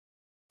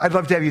I'd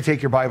love to have you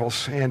take your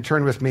Bibles and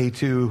turn with me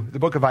to the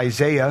book of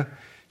Isaiah,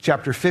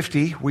 chapter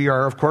 50. We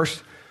are, of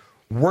course,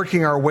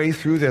 working our way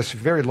through this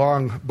very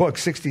long book.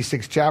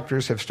 66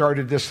 chapters have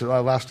started this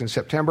last in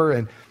September,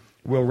 and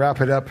we'll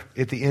wrap it up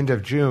at the end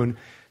of June.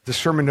 The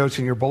sermon notes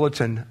in your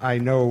bulletin, I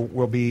know,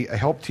 will be a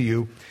help to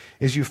you.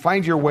 As you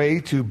find your way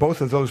to both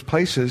of those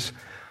places,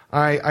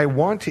 I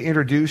want to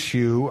introduce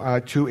you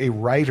to a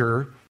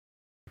writer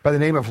by the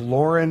name of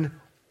Lauren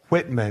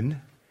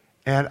Whitman.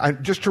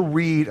 And just to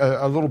read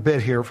a little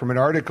bit here from an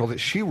article that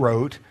she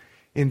wrote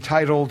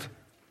entitled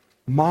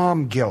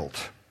Mom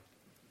Guilt.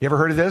 You ever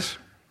heard of this?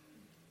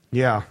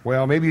 Yeah,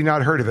 well, maybe you've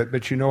not heard of it,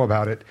 but you know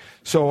about it.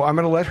 So I'm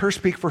going to let her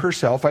speak for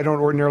herself. I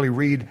don't ordinarily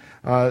read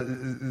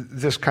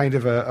this kind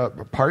of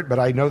a part, but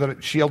I know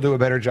that she'll do a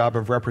better job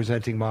of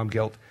representing mom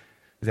guilt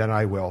than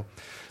I will.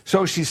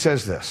 So she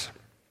says this: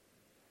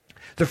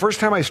 "The first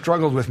time I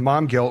struggled with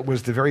mom guilt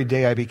was the very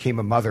day I became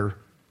a mother.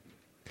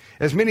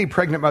 As many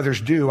pregnant mothers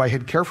do, I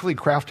had carefully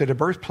crafted a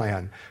birth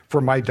plan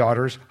for my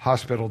daughter's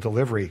hospital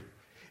delivery.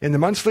 In the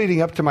months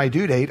leading up to my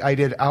due date, I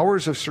did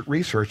hours of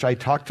research. I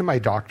talked to my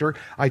doctor.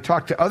 I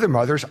talked to other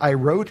mothers. I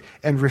wrote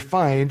and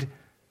refined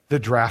the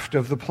draft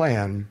of the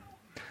plan.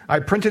 I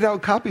printed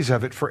out copies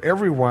of it for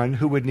everyone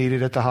who would need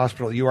it at the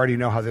hospital." You already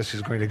know how this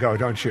is going to go,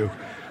 don't you?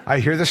 I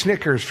hear the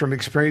snickers from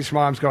experienced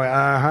moms going,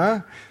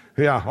 uh-huh.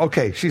 Yeah,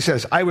 okay. She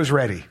says, "I was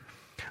ready.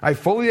 I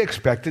fully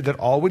expected that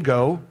all would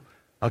go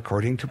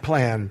according to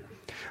plan.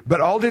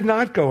 But all did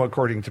not go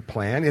according to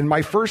plan. In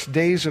my first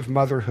days of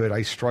motherhood,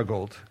 I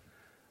struggled.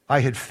 I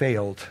had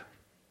failed.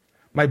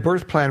 My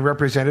birth plan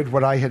represented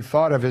what I had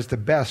thought of as the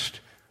best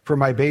for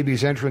my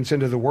baby's entrance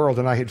into the world,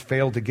 and I had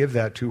failed to give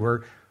that to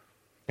her.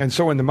 And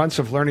so in the months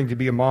of learning to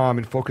be a mom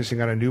and focusing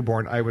on a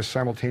newborn, I was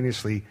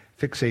simultaneously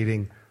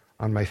fixating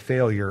on my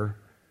failure.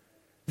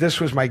 This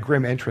was my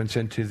grim entrance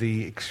into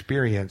the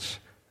experience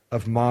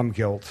of mom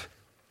guilt.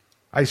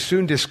 I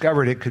soon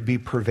discovered it could be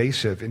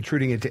pervasive,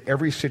 intruding into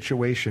every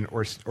situation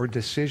or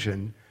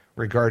decision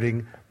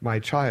regarding my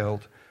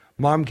child.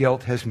 Mom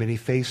guilt has many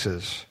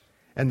faces,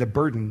 and the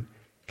burden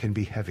can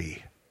be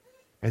heavy."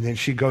 And then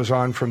she goes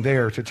on from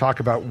there to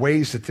talk about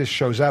ways that this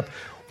shows up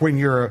when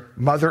you're a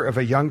mother of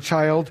a young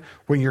child,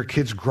 when your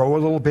kids grow a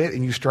little bit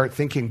and you start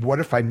thinking, what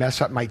if I mess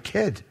up my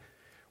kid?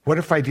 What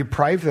if I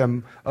deprive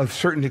them of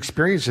certain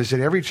experiences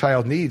that every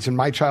child needs and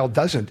my child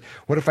doesn't?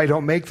 What if I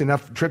don't make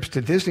enough trips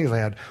to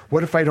Disneyland?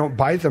 What if I don't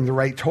buy them the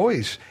right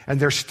toys and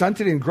they're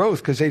stunted in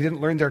growth because they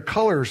didn't learn their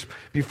colors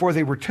before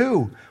they were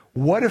 2?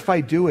 What if I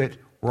do it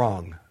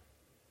wrong?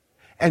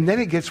 And then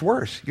it gets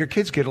worse. Your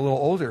kids get a little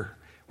older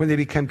when they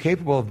become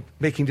capable of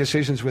making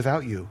decisions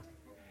without you.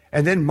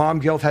 And then mom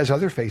guilt has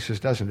other faces,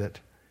 doesn't it?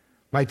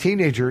 My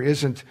teenager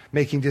isn't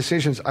making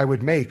decisions I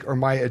would make, or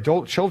my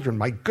adult children.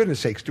 My goodness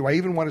sakes, do I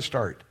even want to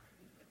start?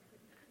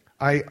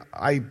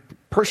 I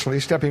personally,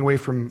 stepping away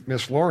from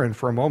Miss Lauren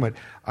for a moment,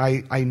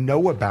 I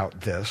know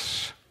about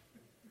this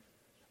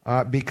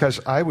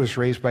because I was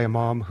raised by a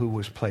mom who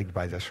was plagued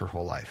by this her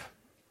whole life,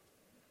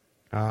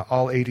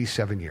 all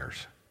 87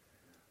 years.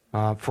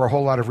 For a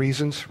whole lot of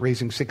reasons,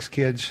 raising 6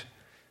 kids,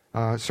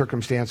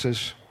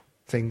 circumstances,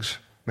 things,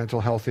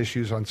 mental health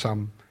issues on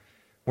some,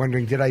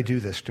 wondering, did I do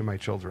this to my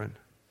children?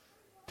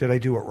 Did I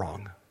do it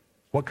wrong?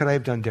 What could I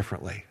have done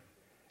differently?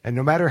 And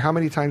no matter how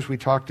many times we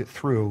talked it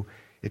through,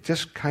 it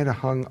just kind of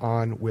hung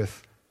on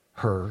with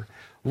her.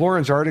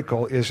 Lauren's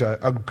article is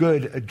a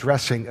good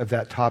addressing of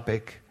that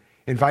topic,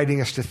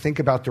 inviting us to think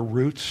about the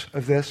roots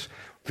of this,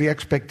 the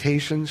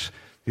expectations,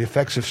 the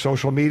effects of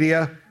social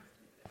media.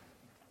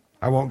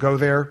 I won't go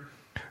there.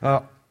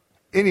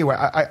 Anyway,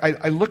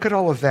 I look at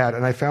all of that,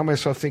 and I found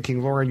myself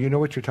thinking, Lauren, you know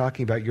what you're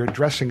talking about. You're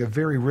addressing a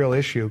very real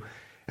issue.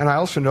 And I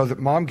also know that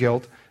mom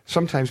guilt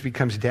sometimes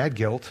becomes dad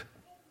guilt,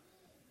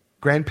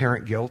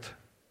 grandparent guilt,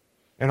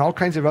 and all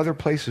kinds of other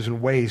places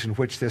and ways in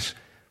which this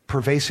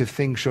pervasive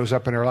thing shows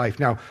up in our life.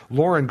 Now,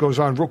 Lauren goes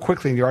on real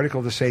quickly in the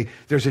article to say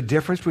there's a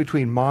difference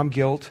between mom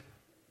guilt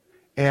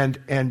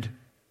and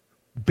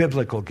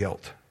biblical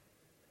guilt.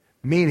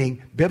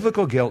 Meaning,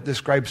 biblical guilt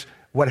describes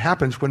what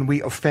happens when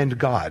we offend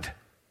God,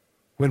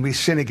 when we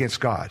sin against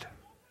God.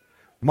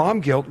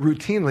 Mom guilt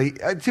routinely,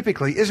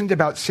 typically, isn't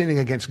about sinning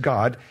against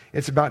God.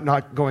 It's about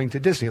not going to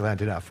Disneyland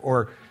enough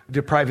or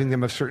depriving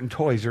them of certain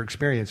toys or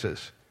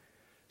experiences.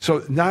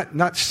 So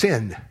not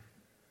sin,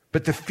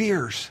 but the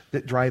fears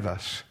that drive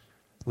us,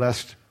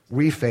 lest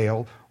we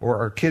fail or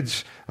our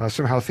kids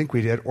somehow think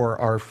we did or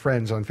our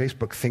friends on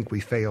Facebook think we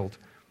failed.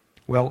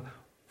 Well,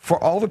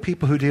 for all the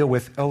people who deal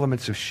with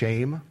elements of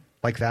shame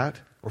like that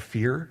or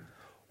fear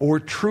or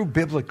true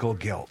biblical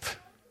guilt,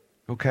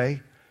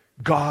 okay,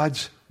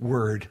 God's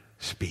word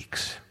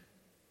speaks.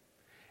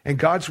 And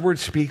God's word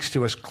speaks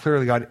to us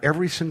clearly on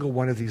every single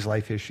one of these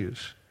life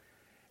issues.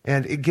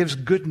 And it gives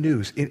good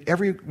news. In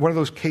every one of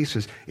those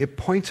cases, it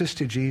points us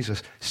to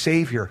Jesus,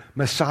 Savior,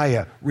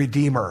 Messiah,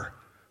 Redeemer,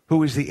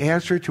 who is the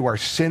answer to our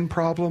sin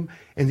problem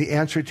and the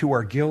answer to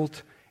our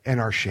guilt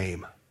and our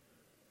shame.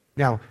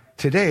 Now,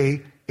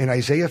 today, in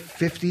Isaiah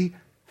 50,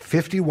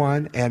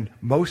 51, and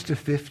most of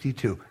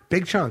 52,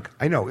 big chunk,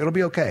 I know, it'll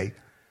be okay.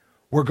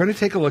 we're going to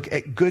take a look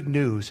at good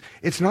news.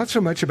 It's not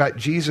so much about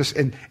Jesus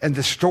and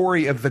the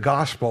story of the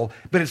gospel,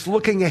 but it's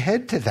looking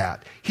ahead to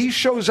that. He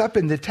shows up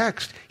in the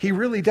text. He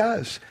really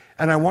does.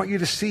 And I want you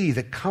to see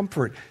the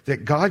comfort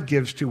that God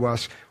gives to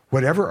us,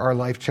 whatever our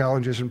life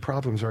challenges and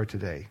problems are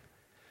today.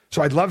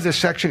 So I love this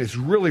section. It's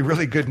really,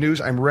 really good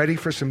news. I'm ready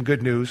for some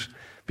good news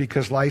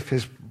because life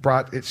has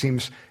brought, it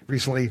seems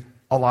recently,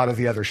 a lot of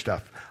the other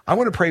stuff. I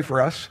want to pray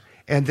for us,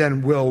 and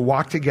then we'll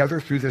walk together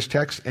through this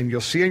text, and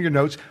you'll see in your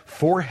notes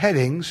 4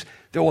 headings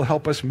that will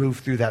help us move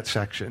through that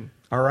section.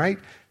 All right?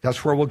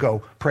 That's where we'll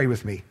go. Pray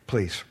with me,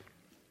 please.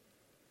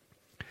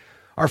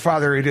 Our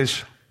Father, it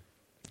is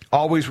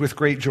always with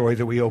great joy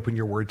that we open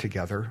your word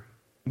together.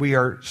 We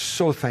are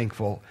so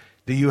thankful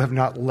that you have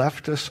not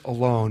left us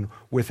alone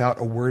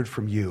without a word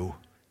from you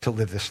to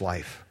live this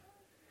life.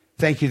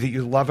 Thank you that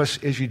you love us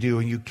as you do,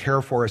 and you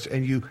care for us,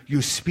 and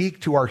you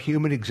speak to our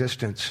human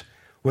existence.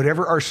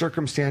 Whatever our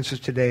circumstances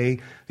today,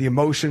 the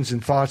emotions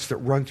and thoughts that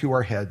run through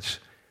our heads,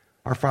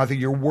 our Father,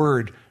 your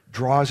word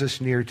draws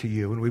us near to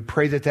you. And we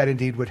pray that that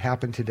indeed would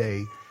happen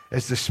today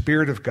as the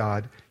Spirit of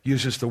God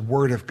uses the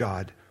word of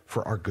God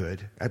for our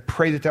good. I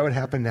pray that that would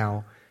happen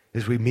now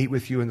as we meet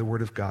with you in the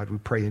word of God. We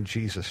pray in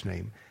Jesus'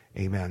 name.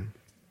 Amen.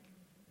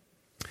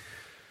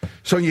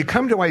 So you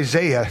come to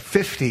Isaiah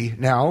 50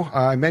 now.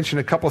 I mentioned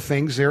a couple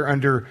things there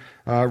under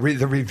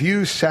the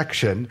review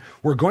section.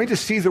 We're going to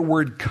see the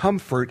word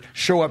comfort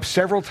show up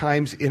several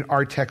times in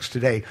our text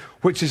today,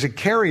 which is a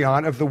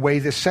carry-on of the way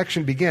this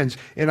section begins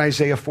in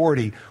Isaiah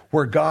 40,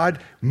 where God,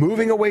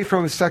 moving away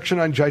from a section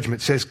on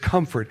judgment, says,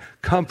 comfort,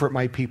 comfort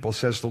my people,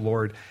 says the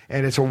Lord.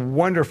 And it's a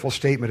wonderful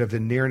statement of the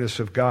nearness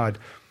of God.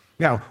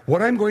 Now,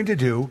 what I'm going to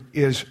do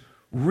is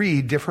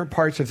read different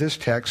parts of this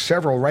text,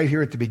 several right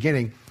here at the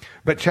beginning,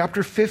 but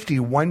chapter 50,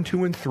 1,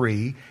 2, and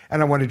 3,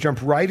 and I want to jump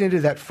right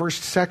into that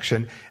first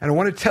section, and I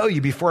want to tell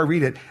you before I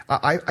read it,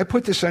 I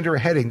put this under a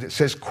heading that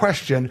says,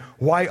 question,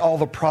 why all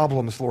the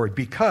problems, Lord?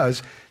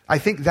 Because I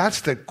think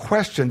that's the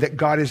question that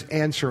God is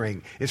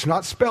answering. It's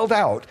not spelled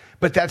out,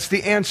 but that's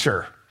the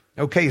answer.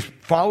 Okay, he's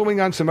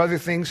following on some other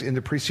things in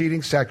the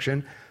preceding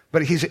section,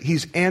 but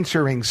he's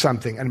answering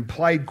something, an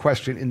implied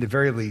question in the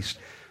very least.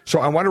 So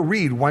I want to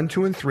read 1,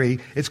 2, and 3.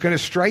 It's going to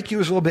strike you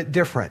as a little bit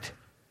different.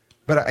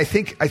 But I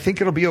think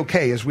it'll be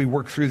okay as we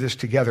work through this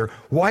together.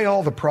 Why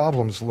all the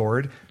problems,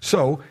 Lord?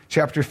 So,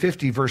 chapter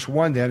 50, verse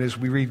 1 then, as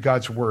we read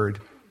God's word.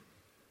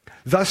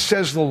 Thus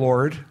says the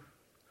Lord,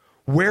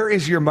 where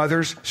is your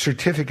mother's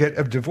certificate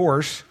of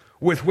divorce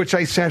with which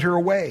I sent her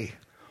away?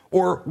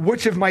 Or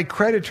which of my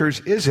creditors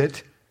is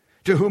it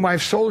to whom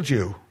I've sold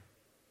you?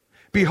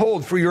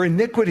 Behold, for your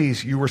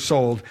iniquities you were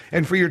sold,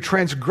 and for your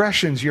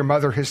transgressions your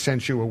mother has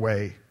sent you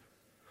away.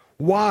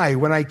 Why,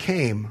 when I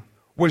came,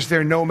 was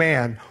there no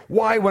man?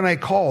 Why, when I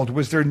called,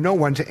 was there no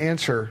one to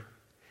answer?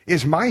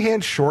 Is my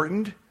hand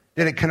shortened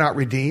that it cannot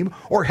redeem?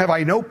 Or have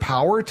I no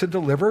power to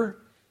deliver?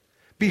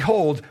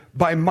 Behold,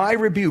 by my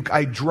rebuke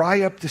I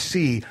dry up the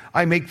sea.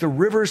 I make the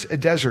rivers a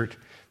desert.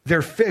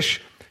 Their fish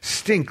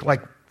stink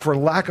like for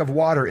lack of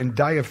water and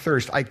die of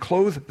thirst. I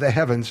clothe the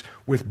heavens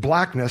with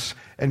blackness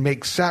and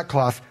make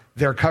sackcloth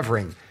their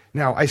covering.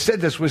 Now, I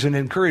said this was an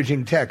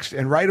encouraging text,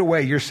 and right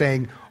away you're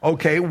saying,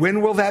 okay,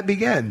 when will that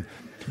begin?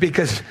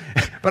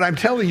 But I'm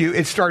telling you,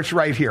 it starts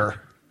right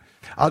here.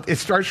 It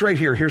starts right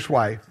here. Here's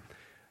why.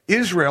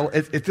 Israel,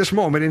 at this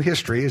moment in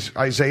history, as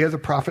Isaiah the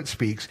prophet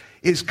speaks,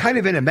 is kind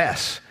of in a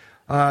mess.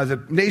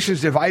 The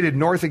nation's divided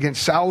north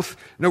against south.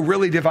 No,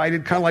 really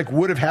divided, kind of like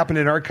would have happened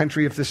in our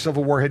country if the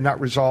Civil War had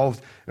not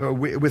resolved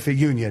with the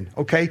Union,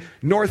 okay?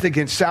 North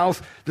against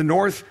south. The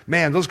north,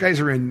 man, those guys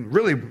are in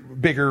really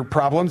bigger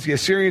problems. The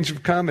Assyrians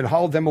have come and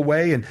hauled them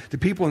away, and the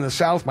people in the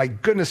south, my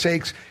goodness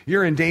sakes,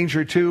 you're in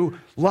danger too.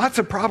 Lots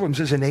of problems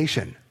as a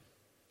nation.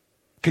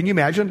 Can you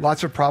imagine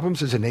lots of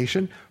problems as a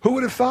nation? Who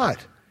would have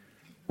thought?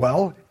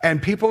 Well,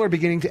 and people are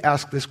beginning to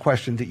ask this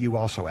question that you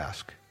also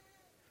ask.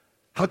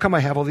 How come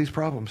I have all these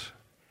problems?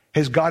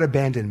 Has God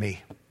abandoned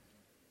me?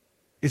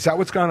 Is that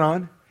what's gone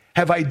on?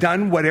 Have I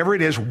done whatever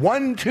it is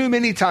one too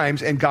many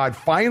times and God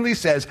finally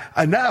says,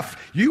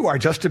 enough, you are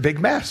just a big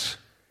mess?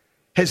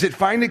 Has it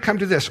finally come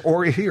to this?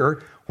 Or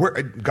here,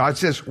 where God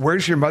says,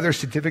 where's your mother's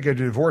certificate of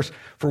divorce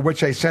for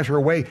which I sent her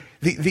away?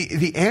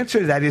 The answer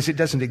to that is it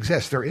doesn't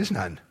exist. There is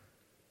none.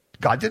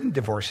 God didn't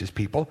divorce his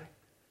people.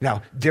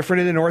 Now,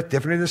 different in the north,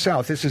 different in the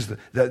south. This is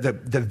the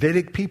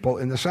Davidic people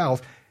in the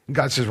south. And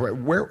God says,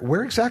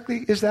 where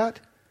exactly is that?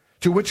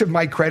 To which of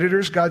my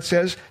creditors, God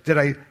says, did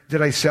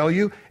I sell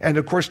you? And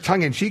of course,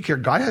 tongue in cheek here,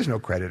 God has no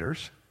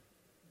creditors.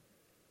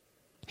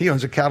 He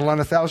owns a cattle on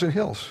 1,000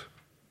 hills.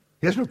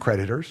 He has no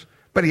creditors,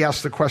 but he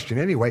asks the question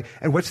anyway.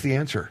 And what's the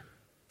answer?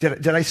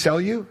 Did I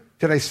sell you?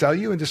 Did I sell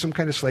you into some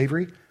kind of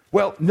slavery?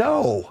 Well,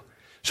 no.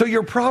 So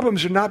your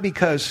problems are not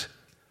because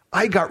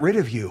I got rid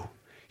of you.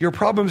 Your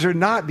problems are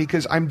not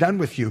because I'm done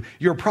with you.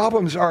 Your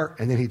problems are,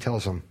 and then he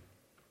tells them,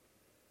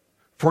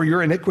 for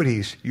your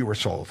iniquities you were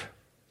sold.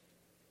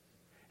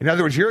 In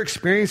other words, you're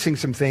experiencing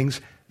some things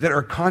that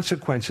are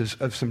consequences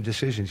of some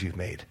decisions you've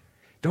made.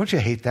 Don't you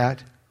hate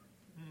that?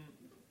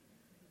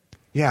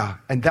 Yeah,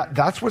 and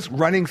that's what's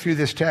running through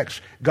this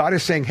text. God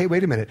is saying, hey,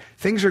 wait a minute,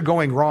 things are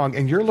going wrong,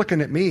 and you're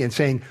looking at me and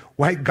saying,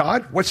 wait,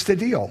 God, what's the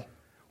deal?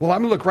 Well, I'm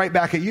going to look right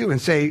back at you and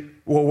say,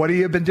 well, what have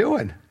you been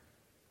doing?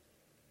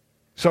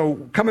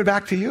 So coming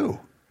back to you.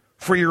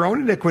 For your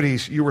own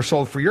iniquities you were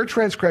sold. For your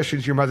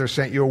transgressions your mother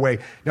sent you away.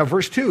 Now,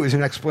 verse 2 is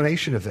an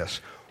explanation of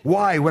this.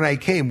 Why, when I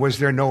came, was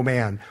there no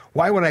man?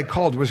 Why, when I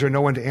called, was there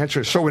no one to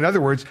answer? So, in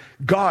other words,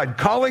 God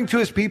calling to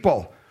his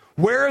people.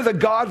 Where are the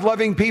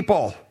God-loving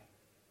people?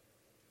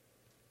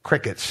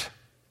 Crickets.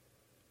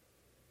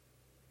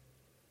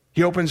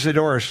 He opens the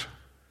doors,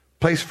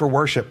 place for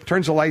worship,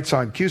 turns the lights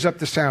on, cues up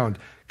the sound.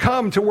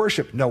 Come to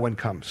worship. No one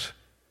comes.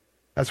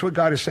 That's what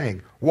God is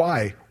saying.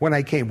 Why, when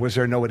I came, was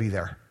there nobody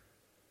there?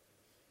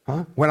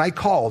 Huh? When I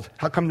called,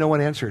 how come no one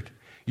answered?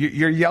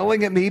 You're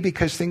yelling at me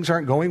because things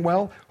aren't going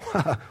well?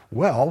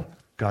 Well,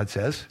 God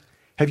says,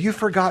 have you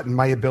forgotten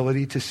my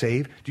ability to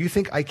save? Do you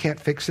think I can't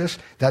fix this?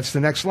 That's the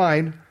next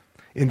line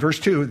in verse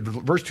 2.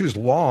 Verse 2 is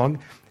long.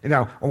 And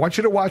now, I want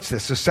you to watch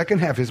this. The second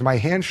half is, my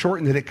hand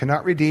shortened that it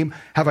cannot redeem.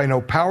 Have I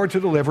no power to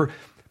deliver?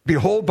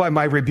 Behold, by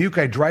my rebuke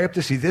I dry up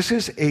the sea. This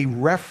is a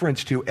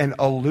reference to, an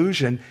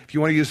allusion. If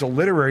you want to use a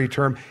literary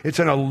term, it's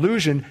an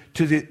allusion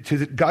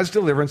to God's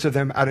deliverance of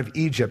them out of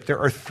Egypt. There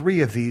are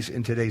 3 of these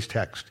in today's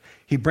text.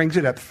 He brings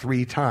it up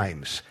 3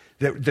 times.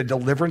 The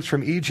deliverance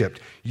from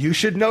Egypt. You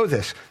should know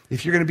this.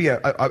 If you're going to be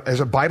as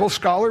a Bible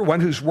scholar, one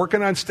who's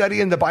working on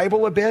studying the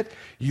Bible a bit,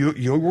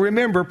 you'll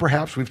remember,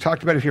 perhaps, we've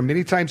talked about it here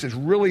many times, it's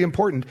really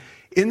important.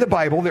 In the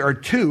Bible, there are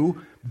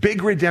 2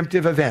 big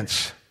redemptive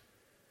events.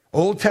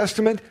 Old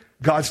Testament,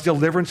 God's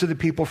deliverance of the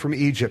people from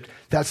Egypt.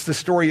 That's the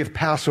story of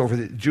Passover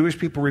that Jewish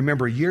people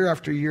remember year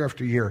after year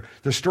after year.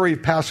 The story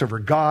of Passover,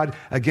 God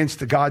against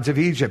the gods of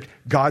Egypt.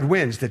 God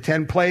wins, the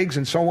 10 plagues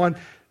and so on.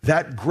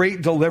 That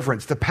great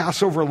deliverance, the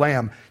Passover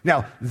lamb.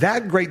 Now,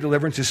 that great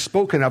deliverance is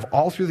spoken of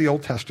all through the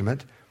Old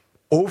Testament.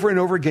 Over and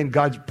over again,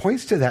 God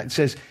points to that and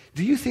says,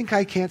 do you think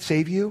I can't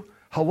save you?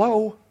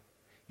 Hello?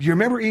 Do you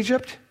remember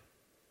Egypt?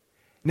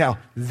 Now,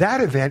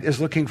 that event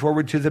is looking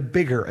forward to the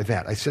bigger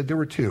event. I said there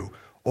were 2.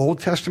 Old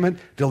Testament,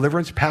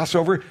 deliverance,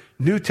 Passover.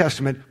 New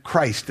Testament,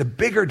 Christ, the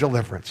bigger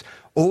deliverance.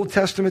 Old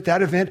Testament,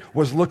 that event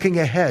was looking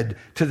ahead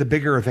to the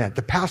bigger event,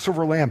 the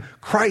Passover lamb,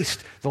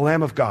 Christ, the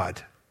Lamb of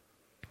God.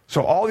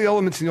 So all the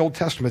elements in the Old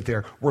Testament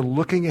there were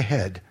looking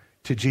ahead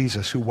to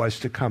Jesus who was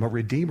to come, a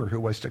Redeemer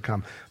who was to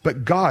come.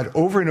 But God,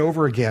 over and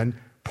over again,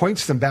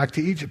 points them back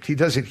to Egypt. He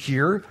does it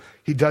here.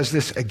 He does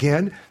this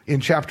again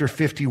in chapter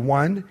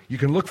 51. You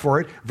can look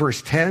for it,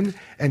 verse 10,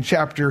 and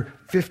chapter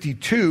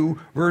 52,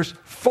 verse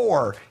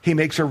 4. He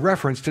makes a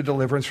reference to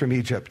deliverance from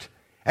Egypt.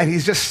 And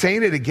he's just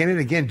saying it again and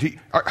again.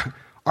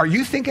 Are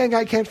you thinking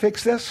I can't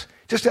fix this?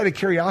 Just out of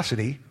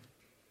curiosity.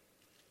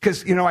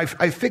 Because,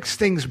 I've fixed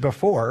things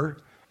before.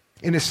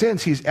 In a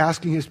sense, he's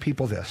asking his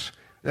people this.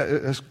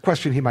 A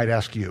question he might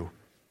ask you.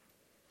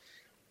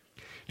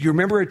 Do you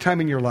remember a time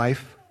in your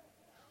life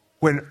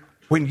when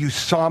you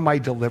saw my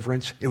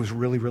deliverance, it was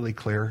really, really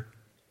clear?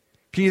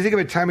 Can you think of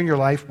a time in your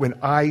life when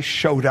I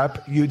showed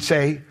up, you'd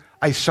say,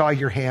 I saw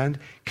your hand?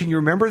 Can you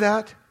remember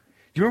that? Do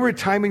you remember a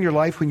time in your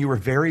life when you were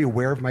very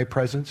aware of my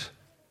presence?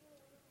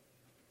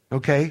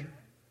 Okay?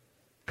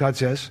 God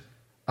says,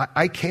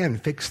 I can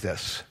fix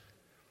this.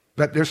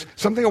 But there's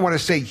something I want to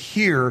say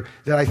here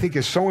that I think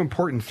is so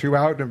important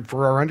throughout and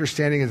for our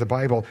understanding of the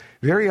Bible.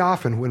 Very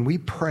often when we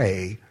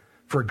pray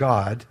for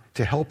God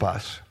to help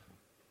us,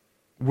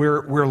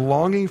 we're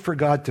longing for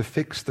God to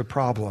fix the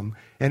problem,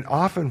 and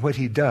often what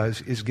he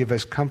does is give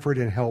us comfort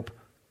and help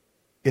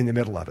in the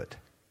middle of it.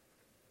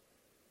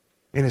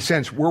 In a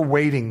sense, we're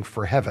waiting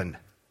for heaven,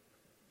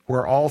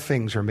 where all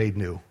things are made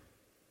new,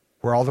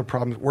 where all the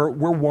problems,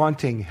 we're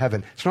wanting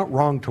heaven. It's not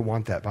wrong to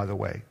want that, by the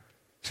way.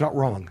 It's not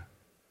wrong.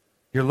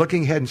 You're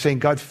looking ahead and saying,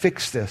 God,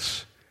 fix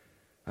this.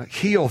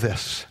 Heal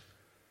this.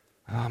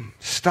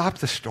 Stop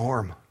the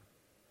storm.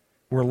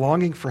 We're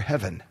longing for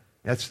heaven.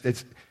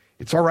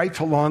 It's all right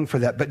to long for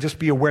that, but just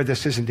be aware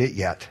this isn't it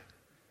yet.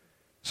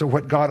 So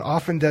what God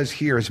often does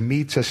here is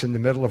meets us in the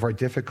middle of our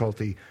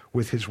difficulty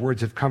with his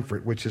words of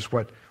comfort, which is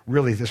what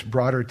really this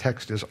broader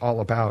text is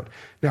all about.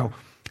 Now,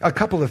 a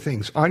couple of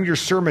things. On your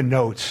sermon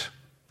notes,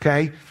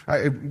 okay,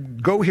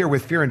 go here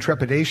with fear and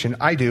trepidation.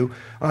 I do.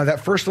 That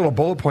first little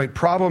bullet point,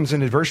 problems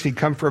and adversity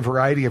come for a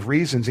variety of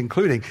reasons,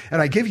 including,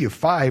 and I give you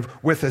 5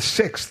 with a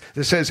 6th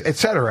that says,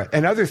 etc.,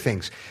 and other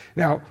things.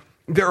 Now,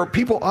 there are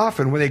people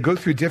often, when they go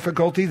through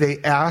difficulty, they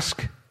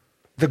ask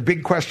the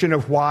big question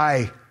of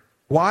why.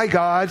 Why,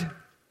 God?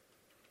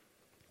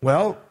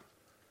 Well,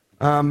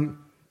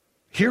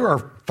 here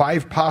are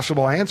 5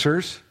 possible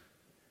answers.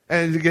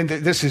 And again,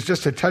 this is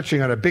just a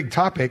touching on a big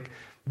topic,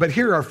 but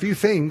here are a few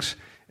things.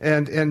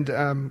 And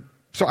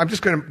so I'm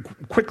just going to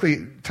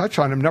quickly touch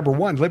on them. Number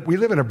 1, we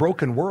live in a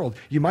broken world.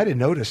 You might have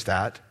noticed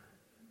that.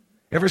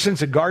 Ever since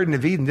the Garden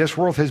of Eden, this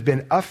world has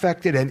been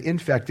affected and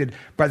infected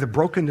by the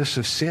brokenness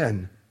of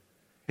sin.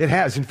 It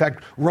has. In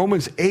fact,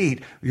 Romans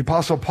 8, the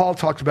Apostle Paul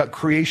talks about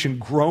creation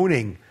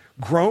groaning,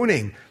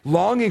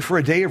 longing for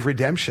a day of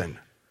redemption.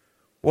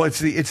 Well,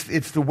 it's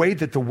the way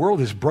that the world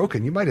is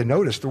broken. You might have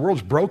noticed the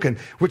world's broken,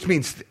 which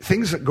means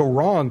things that go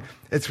wrong,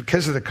 it's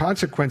because of the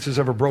consequences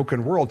of a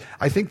broken world.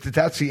 I think that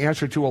that's the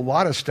answer to a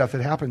lot of stuff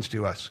that happens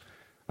to us.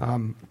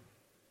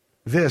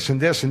 This and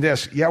this and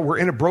this. Yeah, we're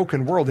in a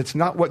broken world. It's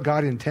not what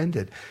God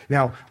intended.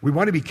 Now, we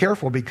want to be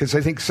careful because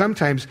I think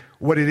sometimes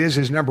what it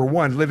is number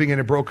one, living in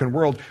a broken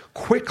world.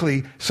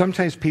 Quickly,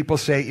 sometimes people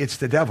say it's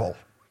the devil,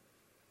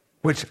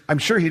 which I'm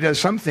sure he does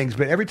some things,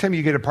 but every time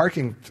you get a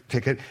parking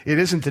ticket, it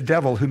isn't the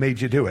devil who made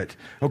you do it,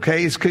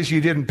 okay? It's because you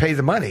didn't pay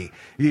the money.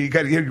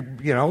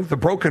 The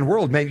broken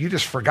world, man, you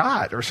just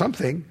forgot or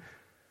something.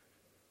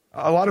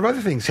 A lot of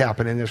other things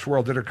happen in this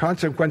world that are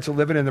consequences of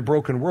living in the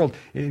broken world.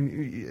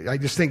 I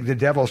just think the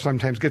devil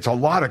sometimes gets a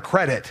lot of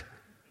credit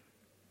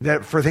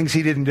for things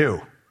he didn't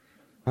do.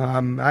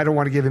 I don't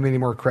want to give him any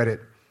more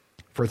credit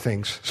for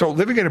things. So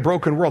living in a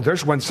broken world,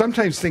 there's one.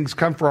 Sometimes things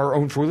come for our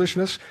own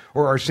foolishness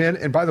or our sin.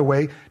 And by the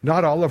way,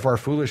 not all of our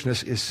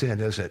foolishness is sin,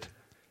 is it?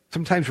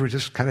 Sometimes we're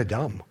just kind of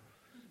dumb.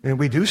 And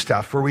we do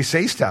stuff or we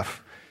say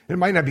stuff. It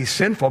might not be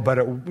sinful, but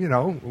it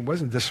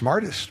wasn't the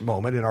smartest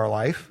moment in our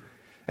life.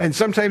 And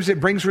sometimes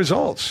it brings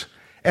results.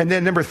 And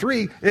then number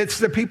three, it's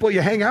the people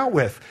you hang out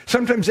with.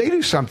 Sometimes they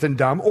do something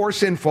dumb or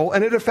sinful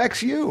and it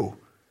affects you.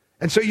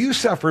 And so you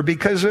suffer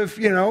because of,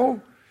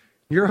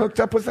 you're hooked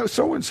up with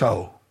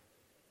so-and-so.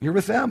 You're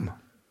with them.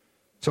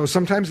 So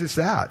sometimes it's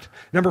that.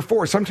 Number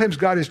four, sometimes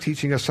God is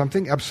teaching us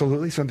something,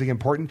 absolutely, something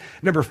important.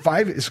 Number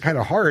five is kind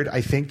of hard,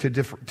 I think, to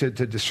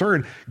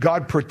discern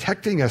God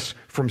protecting us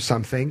from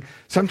something.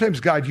 Sometimes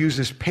God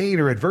uses pain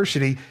or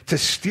adversity to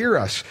steer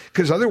us,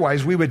 because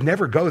otherwise we would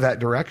never go that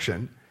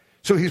direction.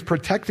 So he's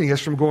protecting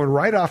us from going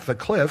right off the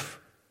cliff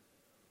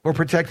or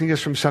protecting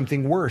us from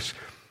something worse.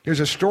 There's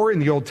a story in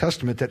the Old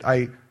Testament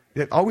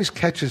that always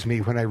catches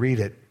me when I read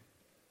it.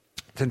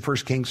 It's in 1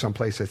 Kings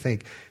someplace, I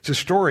think. It's a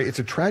story. It's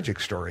a tragic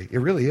story. It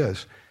really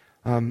is.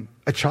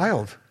 A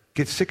child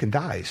gets sick and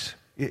dies.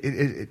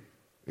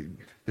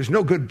 There's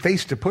no good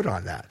face to put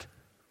on that.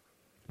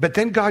 But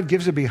then God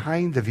gives a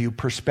behind-the-view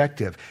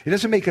perspective. It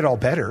doesn't make it all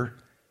better,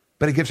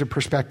 but it gives a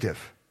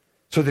perspective.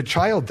 So the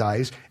child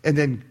dies, and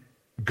then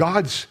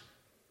God's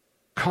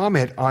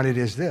comment on it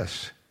is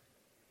this: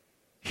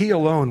 he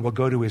alone will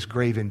go to his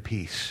grave in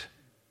peace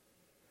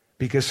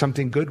because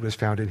something good was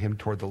found in him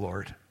toward the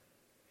Lord.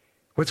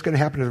 What's going to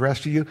happen to the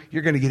rest of you?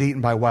 You're going to get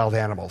eaten by wild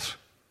animals.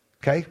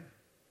 Okay?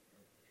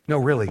 No,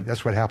 really,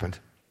 that's what happened.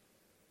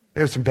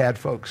 There's some bad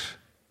folks.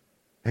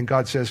 And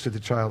God says to the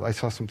child, I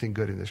saw something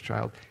good in this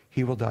child.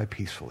 He will die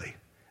peacefully.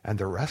 And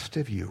the rest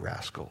of you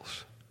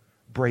rascals,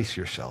 brace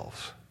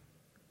yourselves.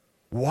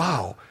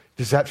 Wow.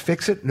 Does that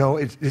fix it? No,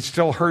 it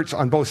still hurts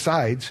on both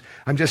sides.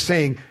 I'm just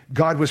saying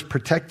God was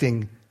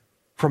protecting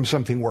from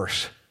something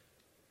worse.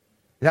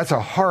 That's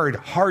a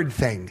hard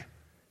thing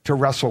to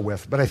wrestle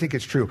with, but I think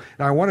it's true.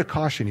 Now, I want to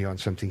caution you on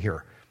something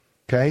here,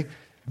 okay?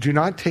 Do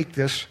not take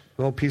this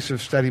little piece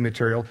of study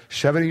material,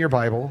 shove it in your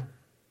Bible,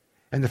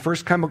 and the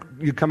first time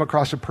you come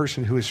across a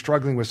person who is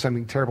struggling with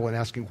something terrible and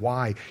asking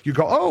why, you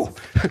go, oh,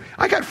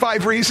 I got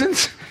 5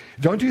 reasons.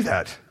 Don't do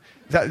that.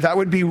 That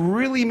would be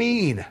really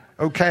mean,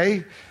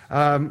 okay?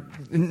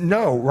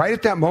 No, right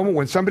at that moment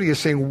when somebody is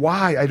saying,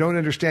 why, I don't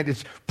understand,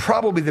 it's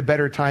probably the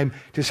better time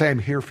to say, I'm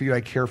here for you,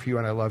 I care for you,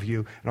 and I love you,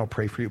 and I'll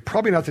pray for you.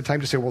 Probably not the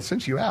time to say, well,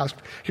 since you asked,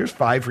 here's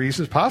 5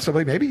 reasons,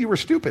 possibly, maybe you were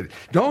stupid.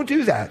 Don't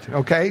do that,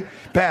 okay?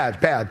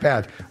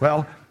 Bad.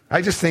 Well,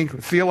 I just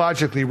think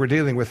theologically we're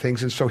dealing with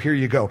things, and so here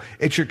you go.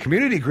 At your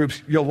community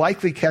groups, you'll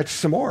likely catch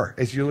some more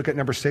as you look at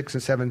number 6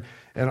 and 7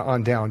 and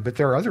on down. But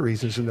there are other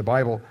reasons in the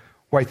Bible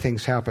why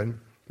things happen,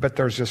 but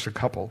there's just a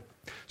couple.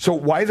 So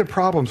why the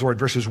problems, Lord?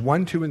 Verses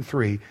 1, 2, and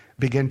 3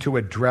 begin to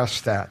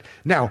address that.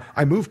 Now,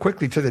 I move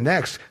quickly to the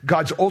next.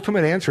 God's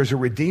ultimate answer is a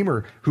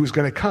Redeemer who's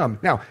going to come.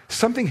 Now,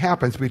 something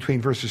happens between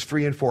verses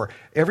 3 and 4.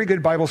 Every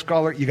good Bible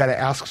scholar, you got to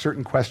ask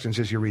certain questions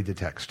as you read the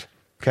text.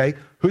 Okay?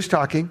 Who's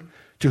talking?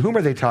 To whom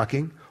are they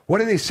talking?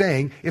 What are they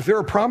saying? If there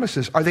are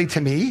promises, are they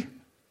to me?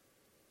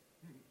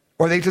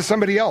 Or are they to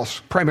somebody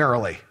else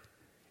primarily?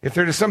 If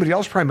they're to somebody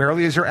else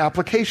primarily, is there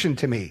application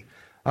to me?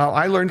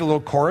 I learned a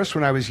little chorus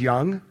when I was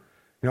young.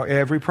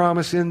 Every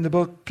promise in the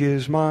book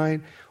is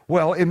mine.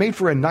 Well, it made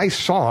for a nice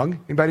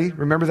song. Anybody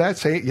remember that?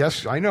 Say it.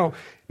 Yes, I know.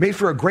 Made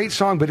for a great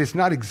song, but it's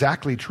not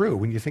exactly true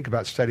when you think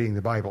about studying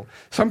the Bible.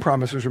 Some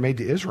promises were made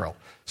to Israel.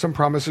 Some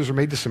promises were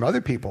made to some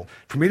other people.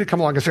 For me to come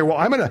along and say, well,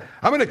 I'm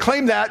gonna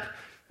claim that.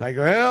 I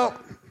go,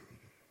 well,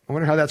 I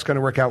wonder how that's going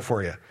to work out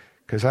for you,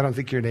 because I don't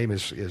think your name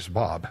is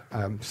Bob.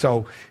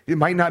 So it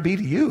might not be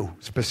to you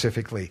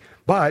specifically,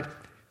 but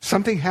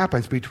something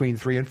happens between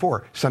 3 and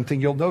 4.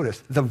 Something you'll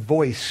notice. The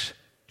voice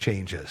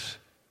changes.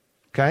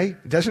 Okay?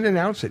 It doesn't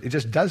announce it. It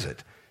just does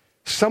it.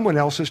 Someone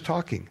else is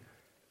talking.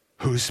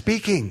 Who's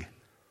speaking?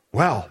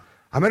 Well,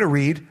 I'm going to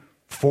read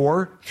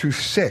 4 through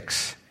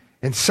 6.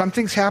 And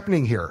something's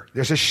happening here.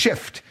 There's a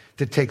shift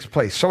that takes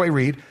place. So I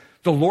read,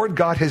 the Lord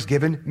God has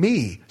given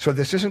me. So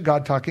this isn't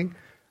God talking.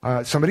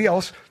 Somebody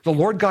else. The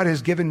Lord God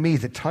has given me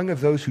the tongue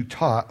of those who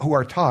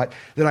are taught,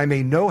 that I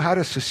may know how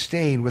to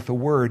sustain with the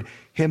word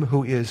him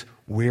who is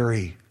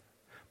weary.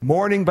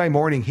 Morning by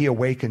morning, he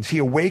awakens. He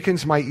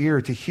awakens my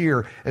ear to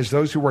hear as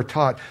those who are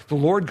taught. The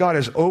Lord God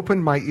has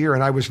opened my ear,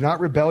 and I was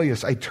not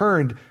rebellious. I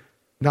turned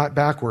not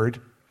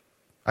backward.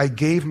 I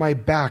gave my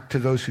back to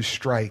those who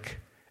strike,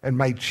 and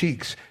my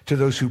cheeks to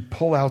those who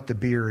pull out the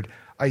beard.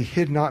 I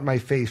hid not my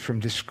face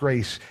from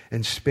disgrace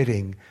and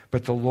spitting,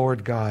 but the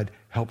Lord God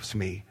helps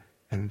me.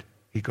 And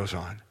he goes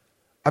on.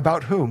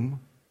 About whom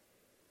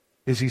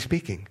is he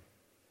speaking?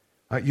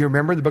 You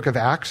remember in the book of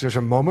Acts, there's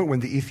a moment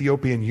when the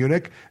Ethiopian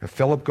eunuch,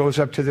 Philip goes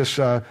up to this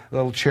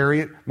little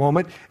chariot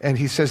moment, and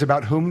he says,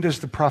 about whom does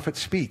the prophet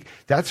speak?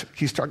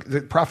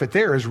 The prophet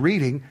there is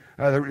reading,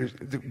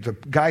 the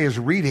guy is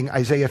reading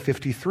Isaiah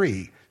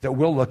 53 that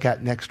we'll look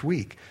at next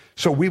week.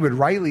 So we would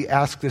rightly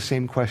ask the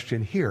same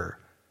question here.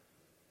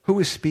 Who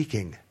is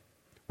speaking?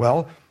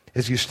 Well,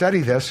 as you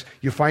study this,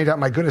 you find out,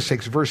 my goodness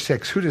sakes, verse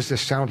 6, who does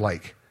this sound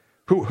like?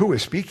 Who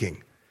is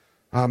speaking?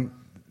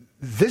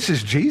 This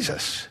is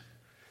Jesus.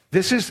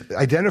 This is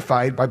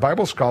identified by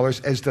Bible scholars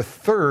as the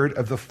third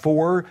of the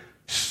 4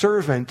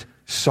 servant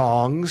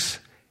songs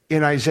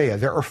in Isaiah.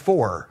 There are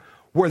 4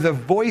 where the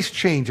voice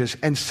changes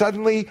and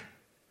suddenly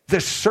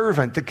the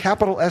servant, the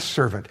capital S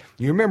servant.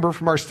 You remember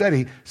from our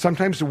study,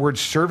 sometimes the word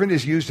servant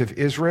is used of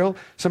Israel.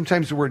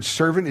 Sometimes the word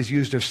servant is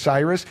used of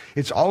Cyrus.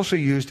 It's also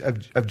used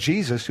of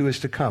Jesus who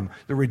is to come,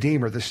 the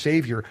Redeemer, the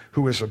Savior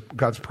who is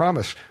God's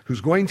promise,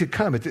 who's going to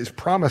come. It is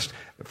promised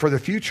for the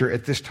future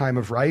at this time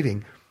of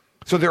writing.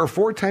 So there are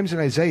 4 times in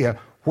Isaiah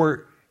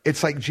where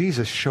it's like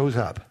Jesus shows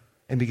up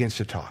and begins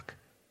to talk.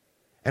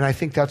 And I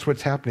think that's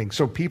what's happening.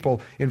 So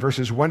people in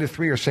verses 1 to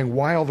 3 are saying,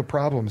 why all the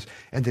problems?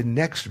 And the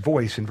next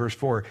voice in verse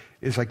 4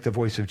 is like the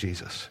voice of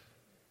Jesus.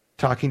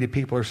 Talking to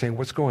people are saying,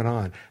 what's going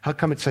on? How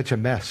come it's such a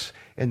mess?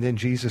 And then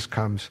Jesus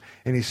comes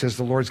and he says,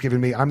 the Lord's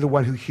given me, I'm the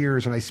one who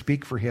hears and I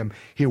speak for him.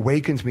 He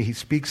awakens me. He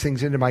speaks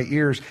things into my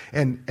ears.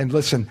 And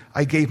listen,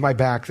 I gave my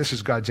back. This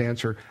is God's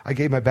answer. I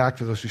gave my back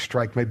to those who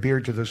strike, my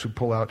beard to those who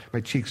pull out,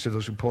 my cheeks to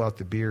those who pull out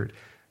the beard.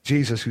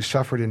 Jesus who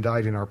suffered and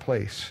died in our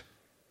place.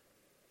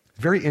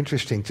 Very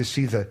interesting to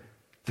see the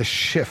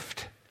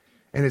shift.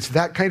 And it's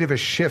that kind of a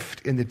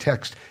shift in the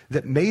text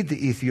that made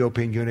the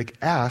Ethiopian eunuch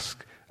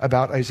ask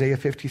about Isaiah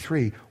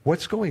 53.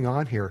 What's going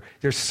on here?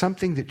 There's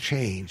something that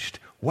changed.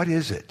 What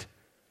is it?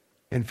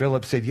 And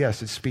Philip said,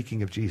 yes, it's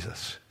speaking of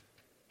Jesus.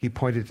 He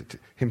pointed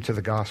him to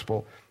the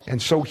gospel.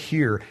 And so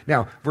here,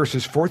 now,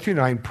 verses 4 through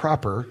 9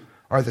 proper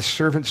are the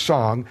servant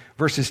song.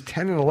 Verses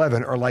 10 and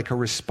 11 are like a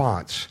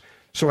response.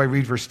 So I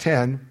read verse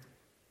 10,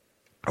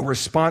 a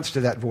response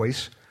to that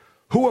voice.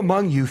 Who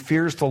among you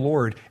fears the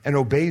Lord and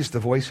obeys the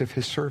voice of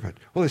his servant?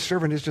 Well, his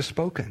servant has just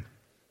spoken.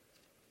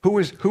 Who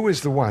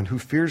is the one who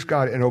fears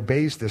God and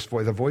obeys this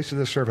voice, the voice of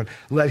the servant?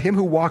 Let him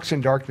who walks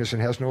in darkness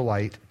and has no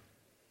light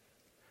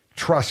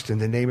trust in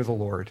the name of the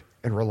Lord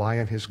and rely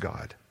on his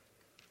God.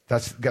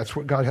 That's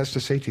what God has to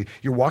say to you.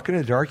 You're walking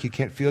in the dark, you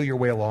can't feel your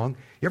way along.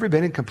 You ever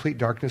been in complete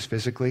darkness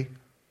physically?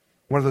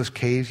 One of those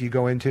caves you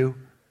go into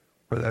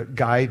where the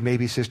guide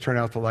maybe says, turn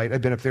out the light.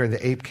 I've been up there in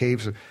the ape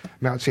caves of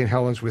Mount St.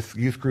 Helens with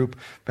youth group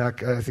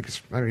back, I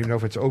don't even know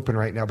if it's open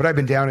right now, but I've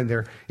been down in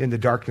there in the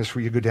darkness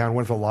where you go down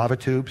one of the lava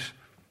tubes.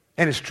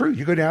 And it's true,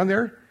 you go down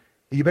there,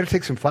 you better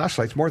take some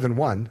flashlights, more than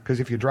one, because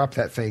if you drop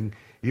that thing,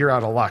 you're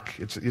out of luck.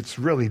 It's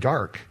really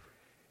dark.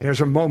 And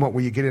there's a moment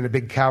where you get in a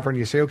big cavern,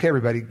 you say, okay,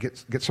 everybody,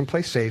 get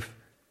someplace safe,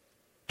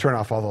 turn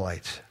off all the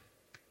lights.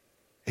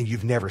 And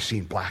you've never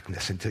seen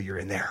blackness until you're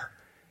in there.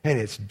 And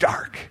it's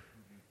dark.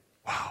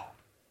 Wow.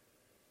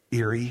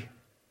 Eerie.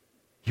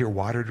 Hear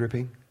water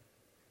dripping.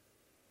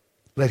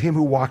 Let him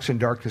who walks in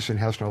darkness and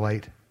has no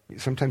light.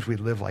 Sometimes we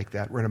live like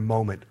that. We're in a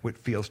moment where it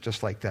feels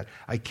just like that.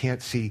 I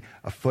can't see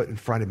a foot in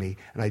front of me,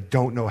 and I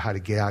don't know how to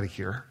get out of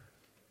here.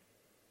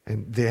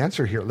 And the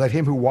answer here, let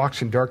him who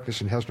walks in darkness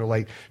and has no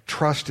light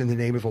trust in the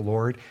name of the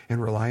Lord and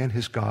rely on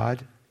his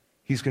God.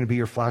 He's going to be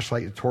your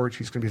flashlight and torch.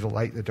 He's going to be the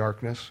light in the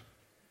darkness.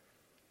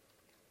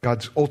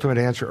 God's ultimate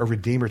answer, a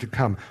redeemer to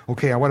come.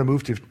 Okay, I want to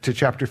move to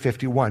chapter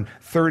 51.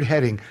 Third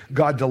heading,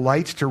 God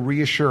delights to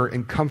reassure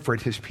and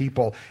comfort his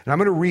people. And I'm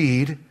going to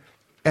read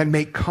and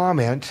make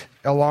comment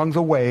along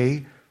the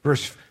way,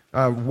 verse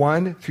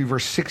 1 through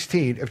verse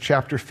 16 of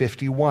chapter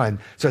 51.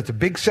 So it's a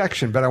big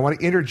section, but I want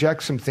to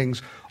interject some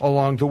things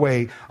along the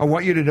way. I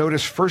want you to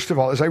notice, first of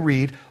all, as I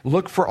read,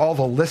 look for all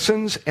the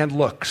listens and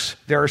looks.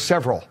 There are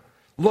several.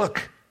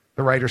 Look,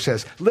 the writer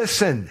says,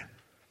 listen.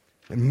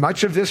 And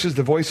much of this is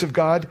the voice of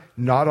God,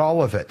 not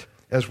all of it,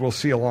 as we'll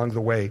see along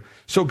the way.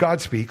 So God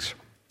speaks,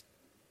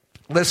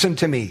 listen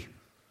to me,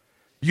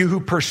 you who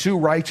pursue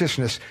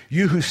righteousness,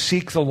 you who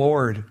seek the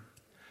Lord.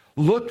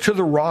 Look to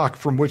the rock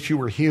from which you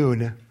were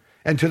hewn,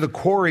 and to the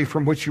quarry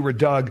from which you were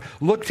dug.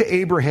 Look to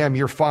Abraham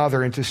your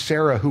father, and to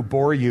Sarah who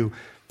bore you.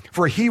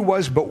 For he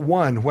was but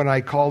one when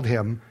I called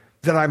him,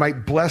 that I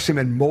might bless him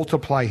and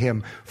multiply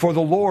him. For the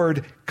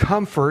Lord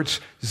comforts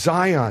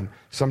Zion.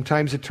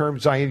 Sometimes the term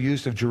Zion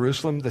used of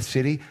Jerusalem, the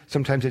city.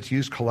 Sometimes it's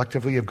used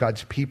collectively of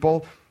God's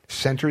people,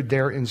 centered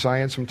there in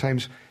Zion.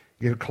 Sometimes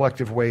in a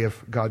collective way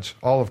of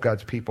all of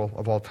God's people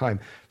of all time.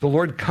 The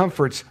Lord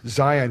comforts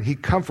Zion. He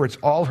comforts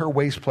all her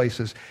waste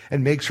places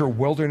and makes her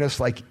wilderness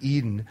like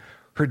Eden.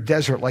 her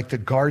desert like the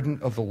garden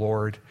of the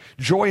Lord.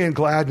 Joy and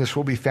gladness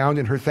will be found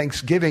in her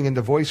thanksgiving and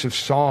the voice of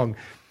song.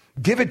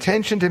 Give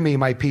attention to me,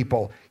 my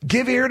people.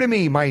 Give ear to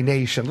me, my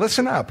nation.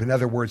 Listen up, in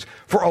other words,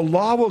 for a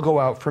law will go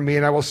out from me,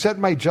 and I will set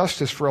my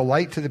justice for a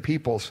light to the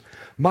peoples.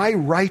 My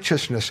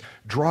righteousness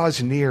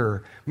draws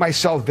near. My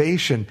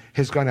salvation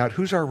has gone out.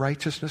 Who's our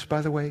righteousness,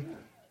 by the way?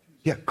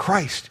 Yeah,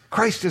 Christ.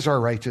 Christ is our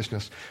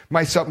righteousness.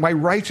 My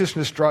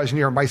righteousness draws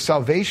near. My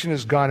salvation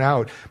has gone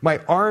out. My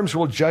arms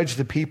will judge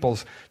the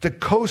peoples. The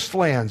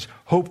coastlands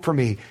hope for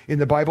me. In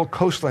the Bible,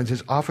 coastlands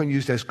is often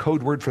used as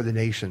code word for the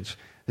nations.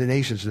 The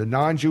nations, the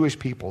non-Jewish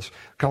peoples,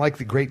 kind of like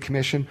the Great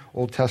Commission,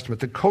 Old Testament.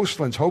 The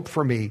coastlands hope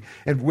for me,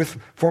 and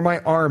for my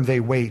arm they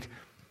wait.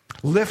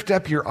 Lift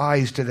up your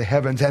eyes to the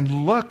heavens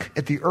and look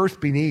at the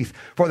earth beneath,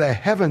 for the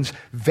heavens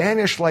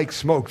vanish like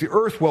smoke. The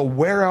earth will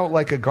wear out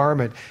like a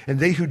garment, and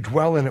they who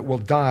dwell in it will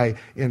die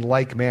in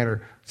like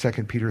manner. 2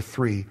 Peter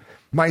 3.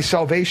 My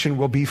salvation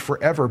will be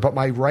forever, but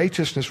my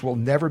righteousness will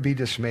never be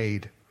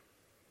dismayed.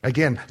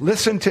 Again,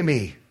 listen to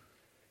me,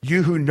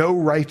 you who know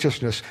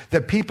righteousness, the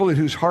people in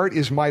whose heart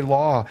is my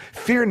law.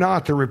 Fear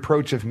not the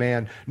reproach of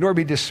man, nor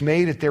be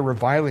dismayed at their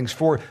revilings,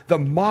 for the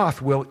moth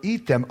will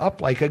eat them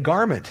up like a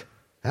garment.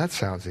 That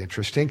sounds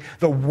interesting.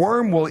 The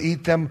worm will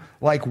eat them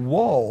like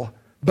wool,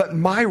 but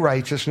my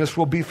righteousness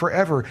will be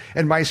forever,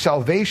 and my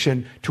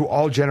salvation to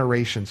all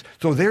generations.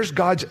 So there's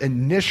God's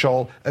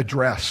initial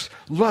address.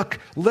 Look,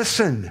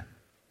 listen.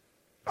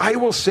 I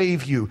will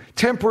save you.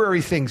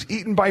 Temporary things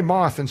eaten by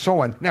moth and so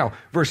on. Now,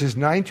 verses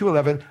 9 to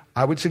 11,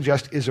 I would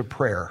suggest is a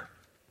prayer.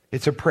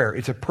 It's a prayer.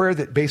 It's a prayer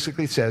that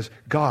basically says,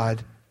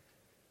 God,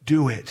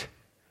 do it.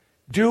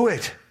 Do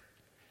it.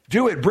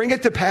 Do it. Bring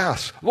it to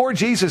pass. Lord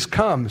Jesus,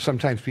 come.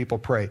 Sometimes people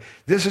pray.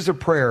 This is a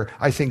prayer,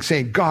 I think,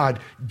 saying, God,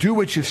 do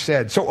what you've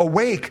said. So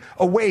awake,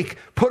 awake,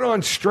 put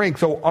on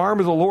strength, O arm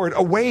of the Lord.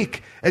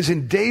 Awake, as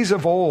in days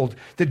of old,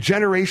 the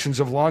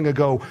generations of long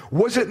ago.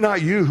 Was it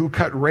not you who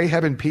cut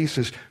Rahab in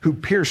pieces, who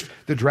pierced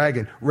the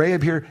dragon?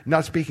 Rahab here,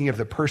 not speaking of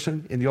the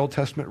person in the Old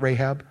Testament,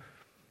 Rahab.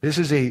 This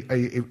is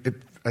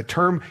a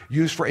term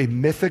used for a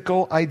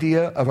mythical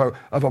idea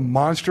of a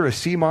monster, a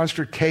sea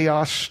monster,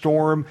 chaos,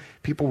 storm.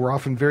 People were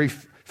often very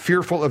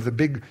fearful of the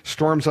big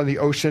storms on the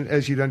ocean,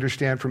 as you'd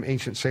understand from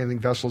ancient sailing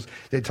vessels.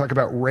 They talk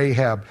about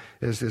Rahab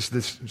as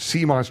this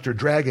sea monster,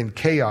 dragon,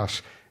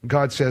 chaos.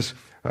 God says,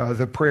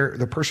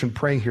 the person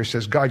praying here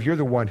says, God, you're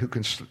the one who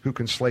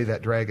can slay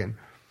that dragon.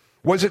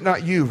 Was it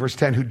not you, verse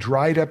 10, who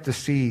dried up the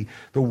sea,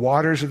 the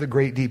waters of the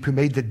great deep, who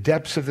made the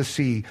depths of the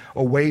sea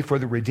a way for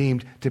the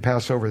redeemed to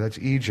pass over? That's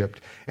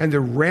Egypt. And the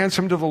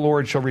ransomed of the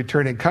Lord shall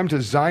return and come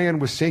to Zion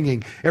with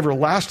singing.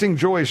 Everlasting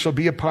joy shall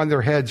be upon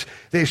their heads.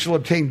 They shall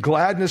obtain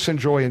gladness and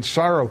joy, and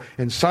sorrow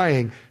and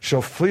sighing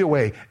shall flee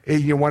away.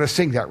 You want to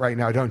sing that right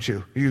now, don't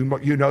you?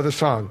 You know the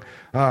song.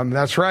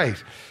 That's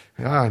right.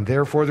 And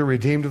therefore the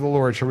redeemed of the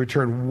Lord shall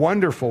return.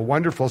 Wonderful,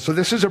 wonderful. So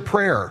this is a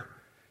prayer.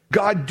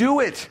 God, do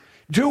it.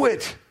 Do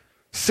it.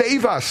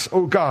 Save us,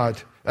 O God,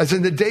 as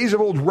in the days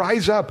of old.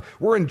 Rise up.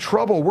 We're in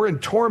trouble. We're in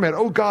torment.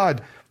 Oh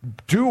God,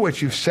 do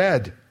what you've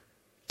said.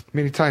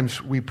 Many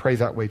times we pray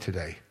that way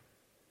today.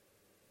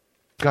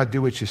 God, do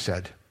what you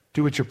said.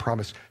 Do what you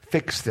promised.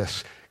 Fix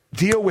this.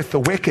 Deal with the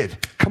wicked.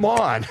 Come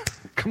on.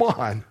 Come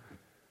on.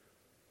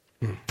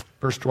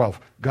 Verse 12,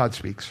 God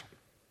speaks.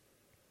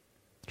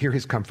 Hear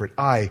his comfort.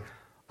 I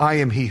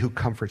am he who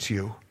comforts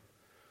you.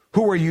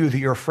 Who are you that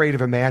you're afraid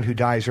of a man who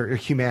dies, or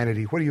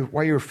humanity?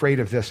 Why are you afraid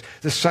of this?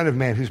 The Son of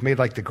Man who's made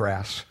like the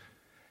grass.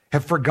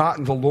 Have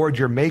forgotten the Lord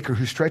your Maker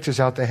who stretches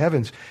out the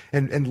heavens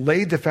and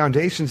laid the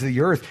foundations of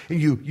the earth.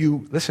 And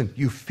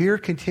you fear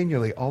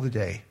continually all the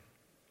day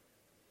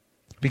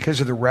because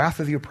of the wrath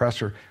of the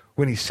oppressor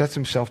when he sets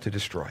himself to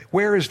destroy.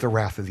 Where is the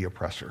wrath of the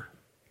oppressor?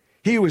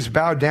 He who is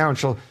bowed down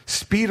shall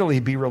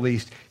speedily be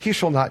released. He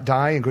shall not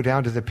die and go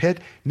down to the pit,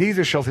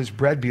 neither shall his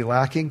bread be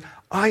lacking.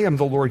 I am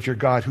the Lord your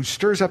God, who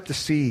stirs up the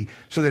sea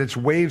so that its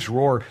waves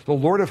roar. The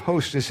Lord of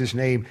hosts is his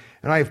name,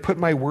 and I have put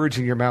my words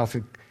in your mouth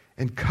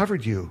and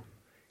covered you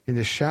in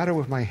the shadow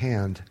of my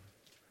hand,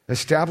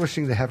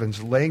 establishing the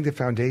heavens, laying the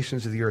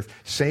foundations of the earth,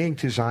 saying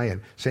to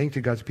Zion, saying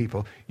to God's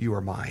people, you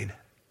are mine.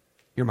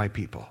 You're my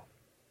people.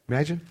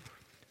 Imagine.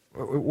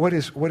 What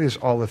is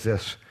all of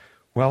this?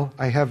 Well,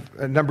 I have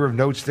a number of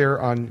notes there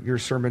on your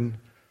sermon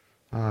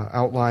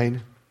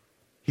outline.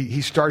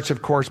 He starts,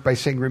 of course, by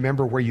saying,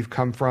 remember where you've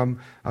come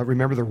from.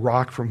 Remember the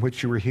rock from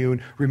which you were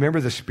hewn. Remember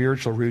the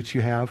spiritual roots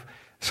you have.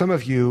 Some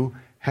of you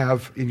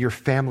have in your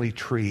family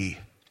tree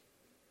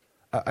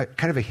a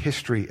kind of a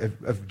history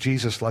of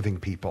Jesus loving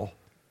people.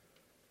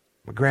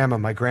 My grandma,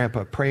 my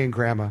grandpa, praying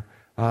grandma,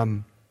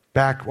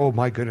 back, oh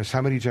my goodness,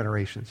 how many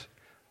generations?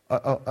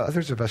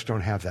 Others of us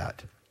don't have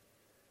that.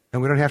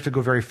 And we don't have to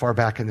go very far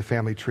back in the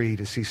family tree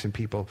to see some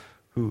people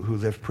who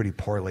live pretty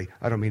poorly.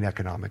 I don't mean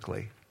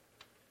economically.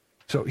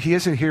 So he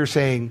isn't here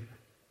saying,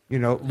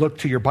 look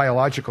to your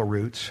biological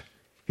roots.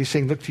 He's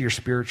saying, look to your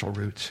spiritual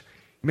roots.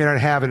 You may not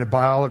have in the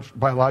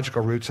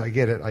biological roots. I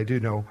get it. I do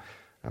know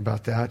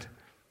about that.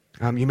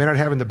 You may not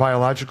have in the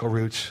biological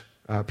roots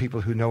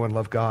people who know and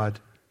love God.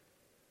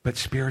 But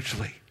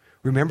spiritually,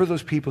 Remember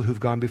those people who've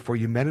gone before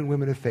you, men and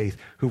women of faith,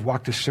 who've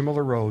walked a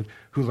similar road,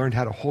 who learned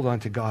how to hold on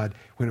to God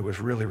when it was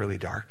really, really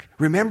dark.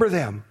 Remember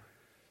them.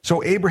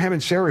 So Abraham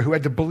and Sarah, who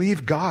had to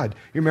believe God,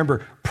 you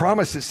remember,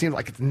 promise that seemed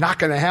like it's not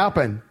going to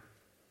happen.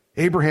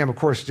 Abraham, of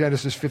course,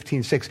 Genesis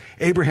 15:6,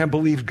 Abraham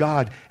believed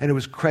God, and it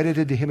was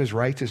credited to him as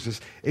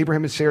righteousness.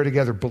 Abraham and Sarah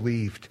together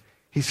believed.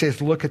 He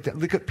says, look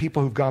at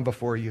people who've gone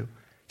before you.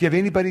 Do you have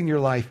anybody in your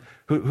life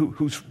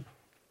who's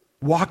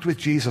walked with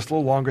Jesus a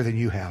little longer than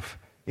you have?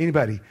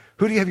 Anybody?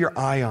 Who do you have your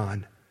eye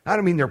on? I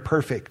don't mean they're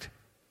perfect.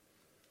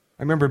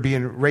 I remember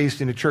being raised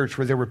in a church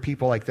where there were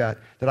people like that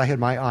I had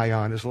my eye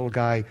on as a little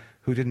guy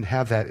who didn't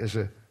have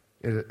that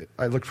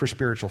I looked for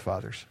spiritual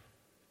fathers.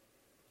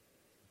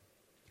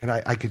 And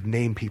I could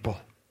name people.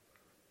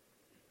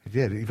 I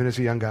did, even as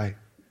a young guy.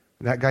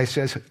 And that guy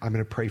says, I'm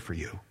going to pray for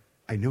you.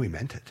 I knew he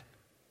meant it.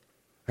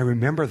 I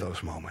remember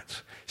those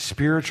moments.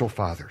 Spiritual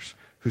fathers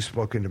who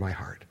spoke into my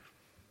heart.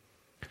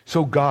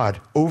 So God,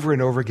 over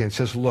and over again,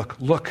 says, look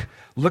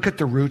at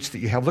the roots that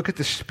you have. Look at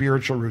the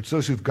spiritual roots,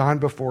 those who've gone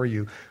before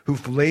you,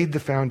 who've laid the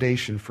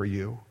foundation for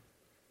you.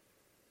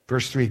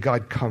 Verse 3,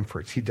 God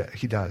comforts. He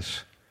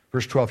does.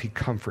 Verse 12, he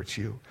comforts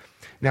you.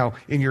 Now,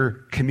 in your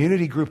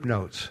community group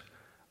notes,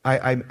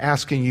 I'm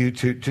asking you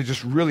to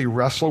just really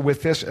wrestle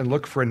with this and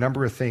look for a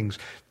number of things.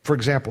 For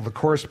example, the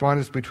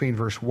correspondence between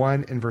verse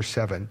 1 and verse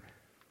 7.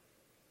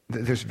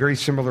 There's very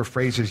similar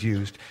phrases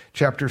used.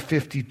 Chapter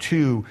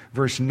 52,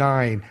 verse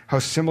 9, how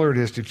similar it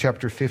is to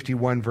chapter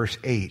 51, verse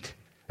 8.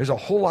 There's a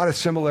whole lot of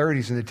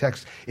similarities in the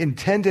text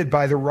intended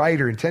by the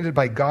writer, intended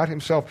by God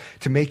himself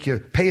to make you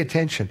pay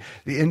attention.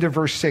 The end of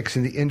verse 6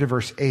 and the end of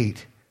verse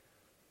 8.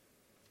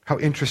 How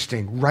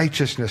interesting.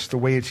 Righteousness, the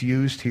way it's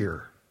used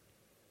here.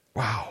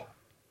 Wow.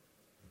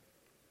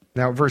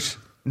 Now, verse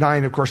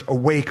 9, of course,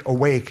 awake,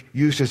 awake,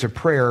 used as a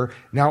prayer.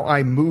 Now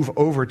I move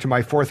over to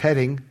my fourth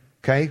heading,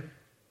 okay?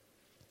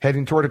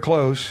 Heading toward a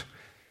close.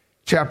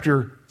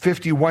 Chapter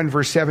 51,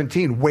 verse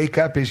 17, wake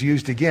up is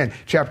used again.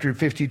 Chapter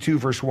 52,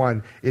 verse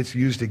 1, it's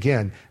used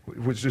again,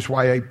 which is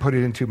why I put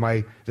it into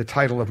the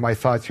title of my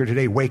thoughts here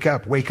today, wake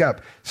up, wake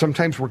up.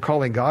 Sometimes we're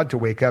calling God to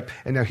wake up,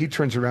 and now he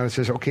turns around and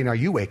says, okay, now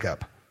you wake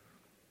up.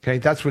 Okay,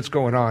 that's what's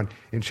going on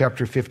in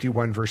chapter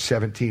 51, verse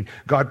 17.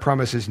 God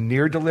promises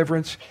near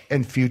deliverance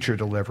and future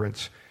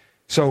deliverance.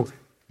 So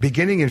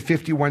beginning in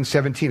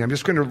 51:17, I'm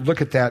just going to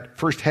look at that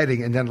first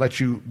heading and then let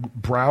you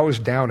browse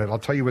down it. I'll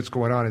tell you what's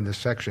going on in this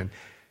section.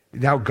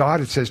 Now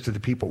God, it says to the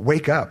people,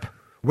 wake up,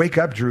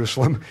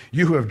 Jerusalem,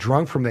 you who have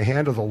drunk from the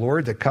hand of the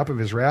Lord, the cup of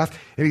his wrath.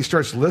 And he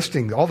starts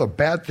listing all the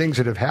bad things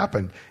that have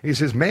happened. And he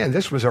says, man,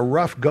 this was a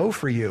rough go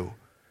for you.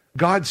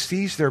 God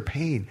sees their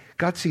pain.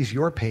 God sees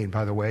your pain,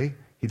 by the way.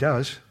 He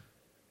does.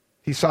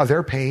 He saw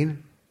their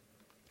pain.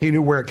 He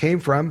knew where it came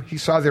from. He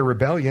saw their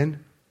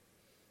rebellion.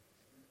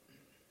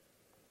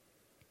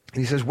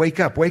 And he says, wake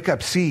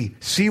up,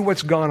 see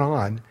what's gone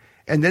on.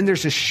 And then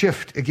there's a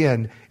shift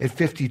again at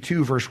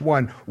 52, verse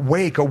 1.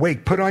 Wake,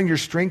 awake, put on your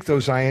strength,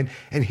 O Zion.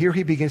 And here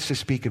he begins to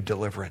speak of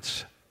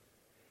deliverance.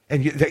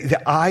 And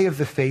the eye of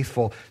the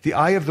faithful, the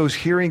eye of those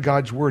hearing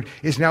God's word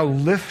is now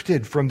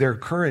lifted from their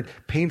current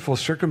painful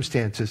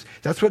circumstances.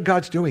 That's what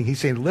God's doing. He's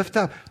saying, lift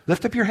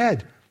up your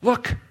head.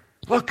 Look.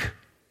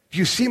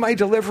 You see my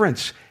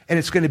deliverance. And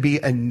it's going to be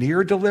a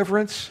near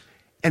deliverance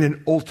and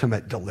an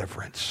ultimate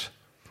deliverance.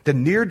 The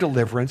near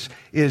deliverance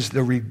is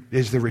the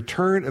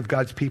return of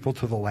God's people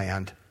to the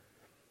land.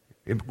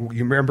 You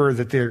remember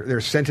that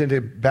they're sent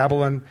into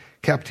Babylon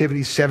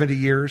captivity 70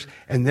 years,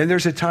 and then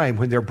there's a time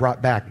when they're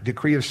brought back.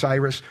 Decree of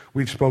Cyrus,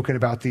 we've spoken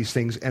about these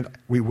things, and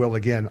we will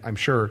again, I'm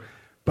sure.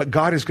 But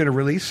God is going to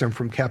release them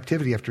from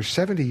captivity after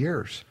 70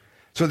 years.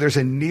 So there's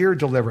a near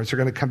deliverance. They're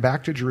going to come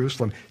back to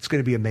Jerusalem. It's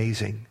going to be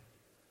amazing.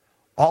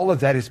 All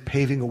of that is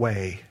paving a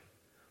way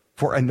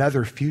for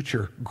another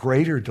future,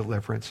 greater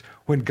deliverance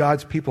when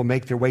God's people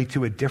make their way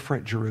to a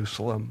different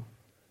Jerusalem.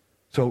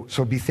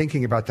 So be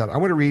thinking about that. I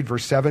want to read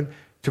verse 7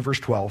 to verse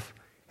 12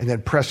 and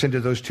then press into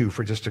those two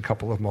for just a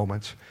couple of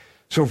moments.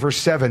 So verse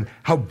 7,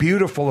 how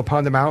beautiful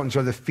upon the mountains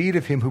are the feet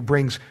of him who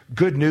brings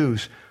good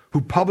news,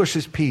 who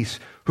publishes peace,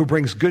 who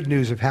brings good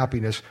news of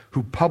happiness,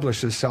 who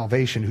publishes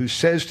salvation, who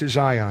says to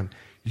Zion,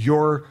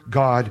 your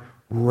God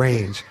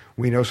reigns.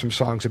 We know some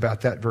songs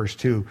about that verse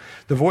too.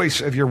 The voice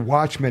of your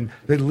watchmen,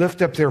 they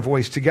lift up their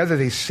voice. Together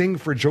they sing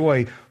for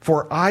joy.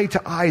 For eye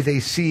to eye they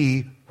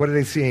see, what are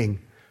they seeing?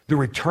 The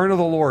return of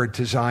the Lord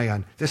to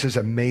Zion. This is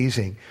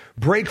amazing.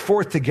 Break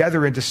forth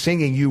together into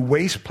singing, you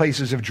waste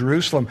places of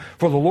Jerusalem.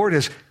 For the Lord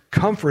has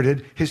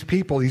comforted his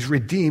people. He's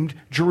redeemed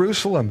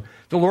Jerusalem.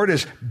 The Lord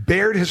has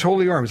bared his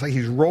holy arms, like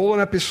he's rolling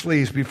up his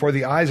sleeves before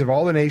the eyes of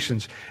all the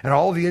nations, and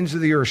all the ends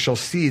of the earth shall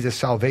see the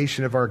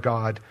salvation of our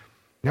God.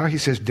 Now he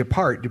says,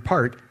 depart,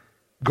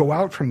 go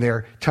out from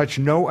there, touch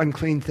no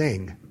unclean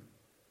thing.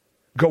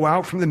 Go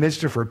out from the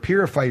midst of her,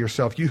 purify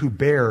yourself, you who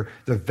bear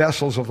the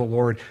vessels of the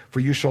Lord,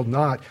 for you shall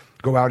not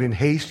go out in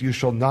haste, you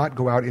shall not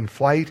go out in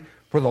flight,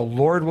 for the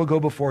Lord will go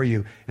before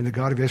you, and the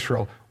God of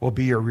Israel will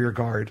be your rear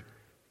guard.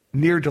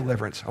 Near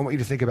deliverance. I want you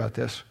to think about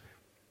this.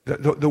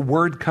 The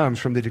word comes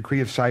from the decree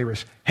of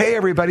Cyrus. Hey,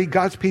 everybody,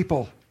 God's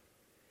people.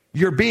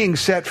 You're being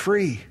set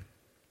free.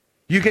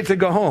 You get to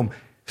go home.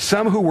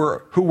 Some who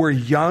were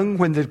young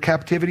when the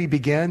captivity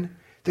began,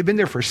 they've been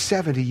there for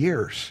 70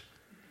 years.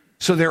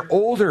 So they're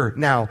older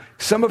now.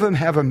 Some of them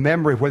have a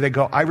memory where they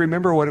go, I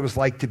remember what it was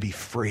like to be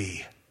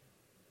free.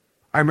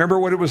 I remember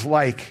what it was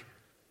like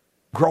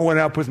growing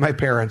up with my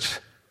parents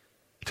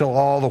till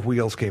all the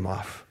wheels came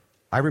off.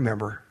 I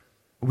remember.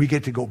 We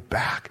get to go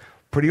back.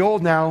 Pretty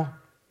old now,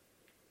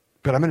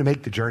 but I'm going to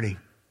make the journey.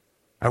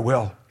 I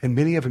will. And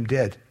many of them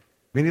did.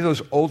 Many of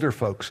those older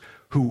folks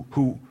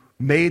who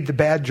made the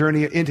bad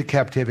journey into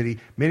captivity,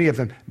 many of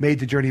them made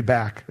the journey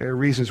back. There are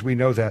reasons we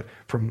know that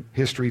from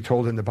history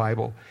told in the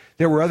Bible.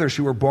 There were others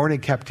who were born in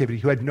captivity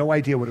who had no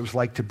idea what it was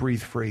like to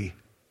breathe free.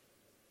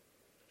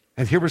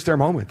 And here was their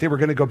moment. They were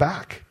going to go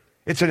back.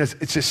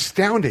 It's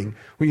astounding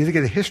when you think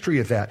of the history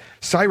of that.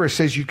 Cyrus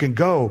says you can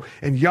go,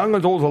 and young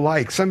and old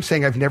alike. Some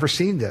saying, I've never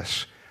seen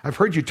this. I've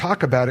heard you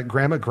talk about it,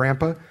 Grandma,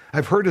 Grandpa.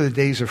 I've heard of the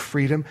days of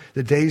freedom,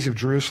 the days of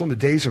Jerusalem, the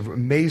days of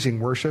amazing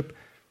worship.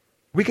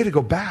 We get to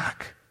go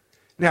back.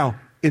 Now,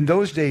 in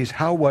those days,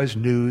 how was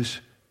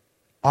news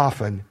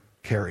often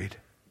carried?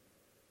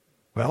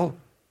 Well,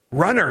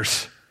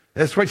 runners.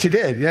 That's what you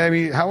did. Yeah, I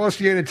mean, how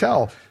else are you going to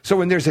tell? So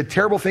when there's a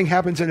terrible thing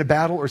happens in a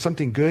battle or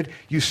something good,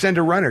 you send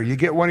a runner. You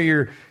get one of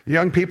your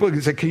young people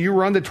and say, can you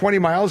run the 20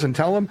 miles and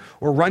tell them?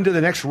 Or run to the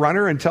next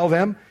runner and tell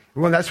them?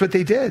 Well, that's what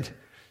they did.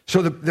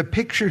 So the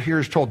picture here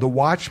is told. The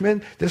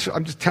watchman,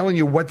 I'm just telling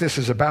you what this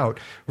is about.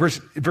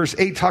 Verse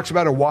 8 talks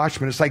about a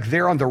watchman. It's like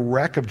there on the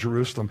wreck of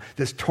Jerusalem,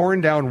 this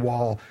torn down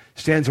wall,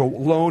 stands a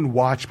lone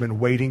watchman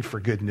waiting for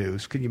good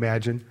news. Can you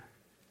imagine?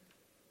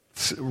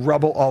 It's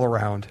rubble all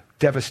around,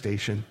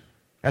 devastation.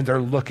 And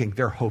they're looking,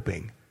 they're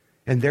hoping.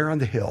 And there on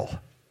the hill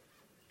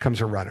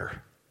comes a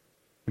runner.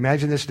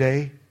 Imagine this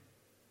day.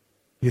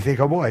 You think,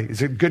 oh boy,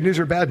 is it good news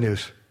or bad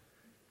news?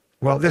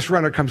 Well, this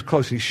runner comes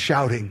close and he's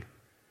shouting,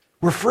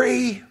 we're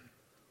free.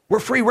 We're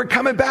free. We're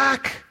coming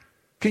back.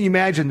 Can you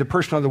imagine the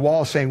person on the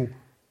wall saying,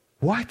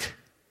 what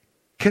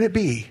can it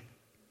be?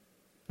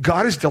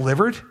 God is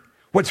delivered?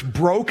 What's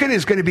broken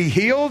is going to be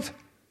healed?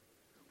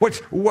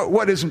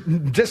 What is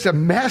just a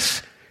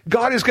mess?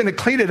 God is going to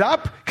clean it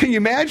up? Can you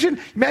imagine?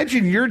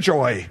 Imagine your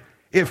joy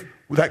if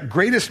that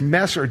greatest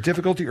mess or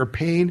difficulty or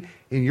pain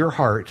in your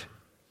heart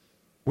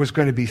was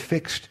going to be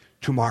fixed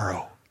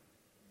tomorrow.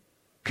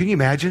 Can you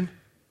imagine?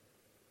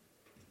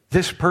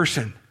 This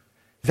person,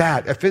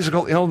 a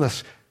physical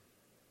illness,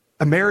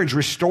 a marriage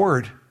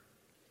restored,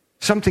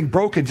 something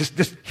broken,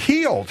 just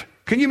healed.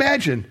 Can you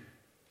imagine?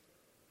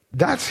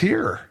 That's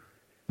here.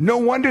 No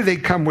wonder they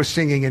come with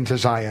singing into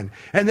Zion.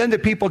 And then the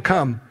people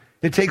come.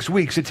 It takes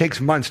weeks, it takes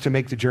months to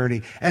make the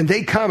journey. And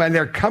they come and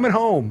they're coming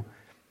home.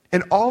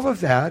 And all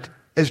of that,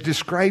 as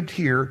described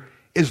here,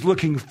 is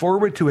looking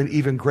forward to an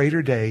even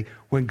greater day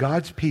when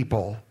God's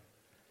people,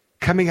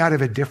 coming out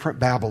of a different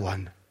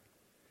Babylon,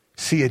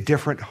 see a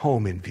different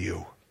home in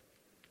view.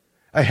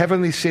 A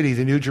heavenly city,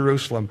 the New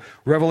Jerusalem.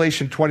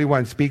 Revelation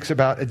 21 speaks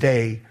about a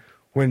day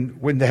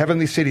when the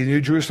heavenly city, the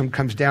New Jerusalem,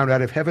 comes down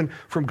out of heaven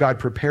from God,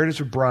 prepared as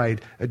a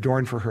bride,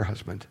 adorned for her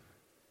husband.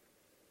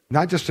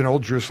 Not just an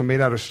old Jerusalem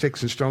made out of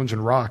sticks and stones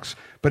and rocks,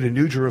 but a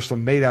New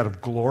Jerusalem made out of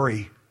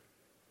glory.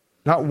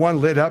 Not one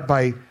lit up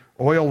by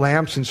oil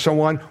lamps and so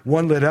on,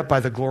 one lit up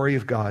by the glory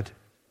of God.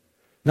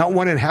 Not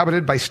one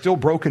inhabited by still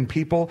broken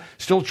people,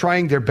 still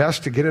trying their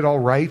best to get it all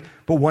right,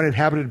 but one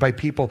inhabited by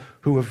people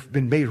who have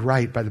been made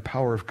right by the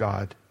power of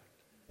God.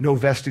 No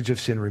vestige of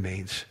sin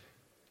remains.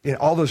 In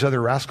all those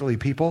other rascally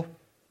people,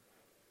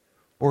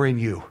 or in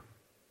you.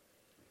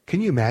 Can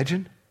you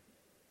imagine?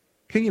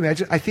 Can you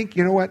imagine? I think,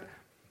 you know what?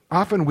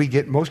 Often we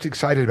get most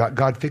excited about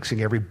God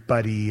fixing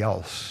everybody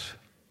else.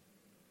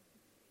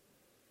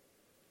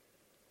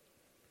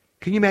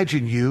 Can you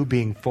imagine you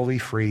being fully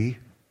free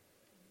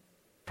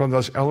from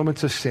those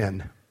elements of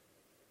sin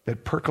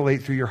that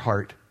percolate through your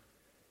heart,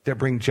 that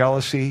bring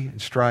jealousy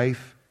and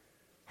strife,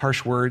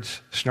 harsh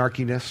words,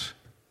 snarkiness,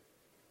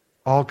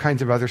 all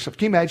kinds of other stuff?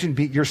 Can you imagine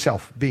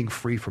yourself being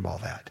free from all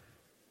that?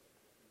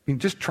 I mean,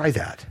 just try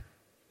that.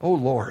 Oh,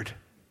 Lord,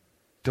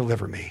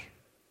 deliver me.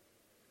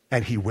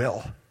 And he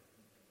will.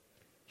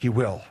 He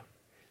will.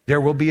 There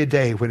will be a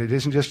day when it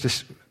isn't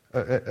just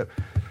a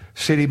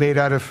city made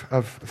out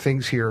of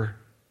things here.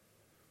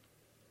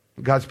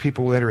 God's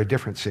people will enter a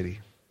different city.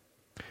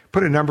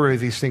 Put a number of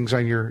these things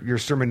on your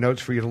sermon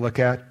notes for you to look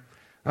at.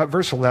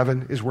 Verse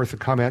 11 is worth a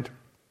comment.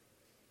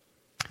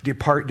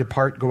 Depart,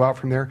 go out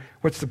from there.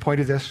 What's the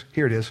point of this?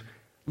 Here it is.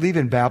 Leave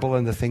in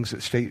Babylon the things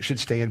that should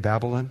stay in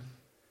Babylon.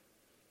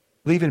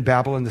 Leave in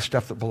Babylon the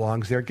stuff that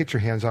belongs there. Get your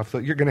hands off.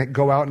 You're going to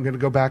go out and going to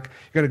go back.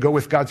 You're going to go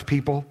with God's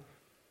people.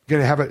 You're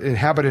going to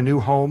inhabit a new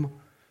home.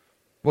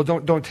 Well,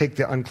 don't take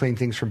the unclean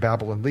things from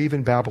Babylon. Leave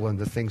in Babylon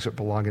the things that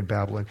belong in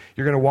Babylon.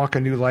 You're going to walk a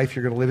new life.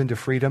 You're going to live into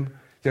freedom.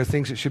 There are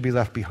things that should be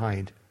left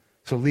behind.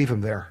 So leave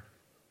them there.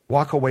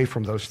 Walk away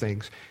from those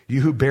things.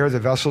 You who bear the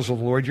vessels of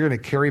the Lord, you're going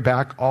to carry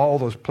back all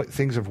those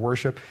things of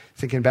worship,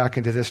 thinking back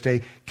into this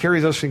day.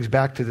 Carry those things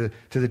back to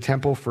the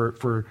temple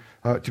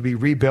to be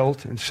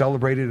rebuilt and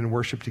celebrated and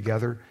worshiped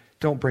together.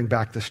 Don't bring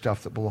back the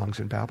stuff that belongs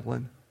in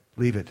Babylon.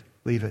 Leave it,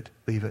 leave it,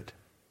 leave it.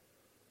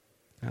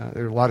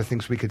 There are a lot of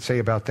things we could say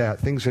about that.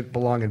 Things that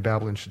belong in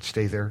Babylon should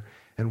stay there,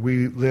 and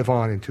we live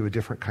on into a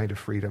different kind of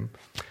freedom.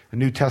 The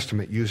New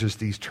Testament uses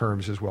these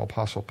terms as well.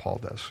 Apostle Paul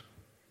does.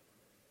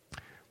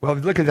 Well,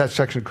 look at that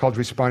section called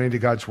Responding to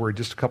God's Word.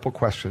 Just a couple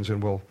questions,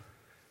 and we'll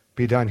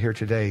be done here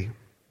today.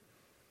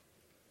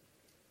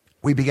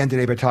 We began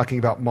today by talking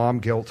about mom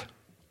guilt.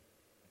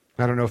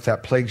 I don't know if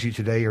that plagues you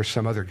today or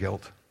some other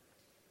guilt.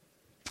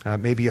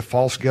 Maybe a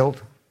false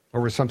guilt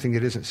over something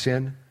that isn't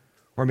sin,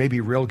 or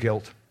maybe real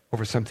guilt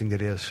over something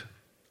that is.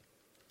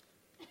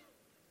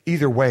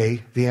 Either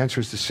way, the answer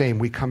is the same.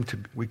 We come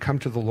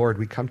to the Lord.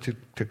 We come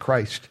to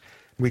Christ.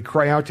 We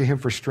cry out to him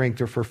for strength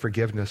or for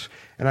forgiveness.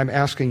 And I'm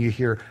asking you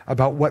here,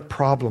 about what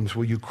problems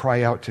will you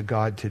cry out to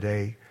God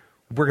today?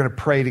 We're going to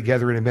pray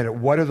together in a minute.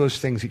 What are those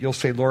things that you'll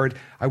say, Lord,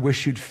 I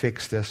wish you'd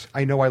fix this.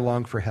 I know I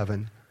long for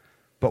heaven,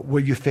 but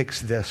will you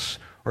fix this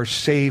or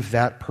save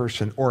that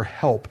person or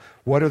help?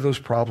 What are those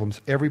problems?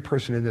 Every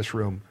person in this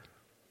room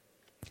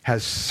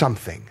has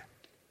something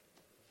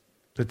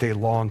that they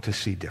long to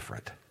see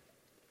different.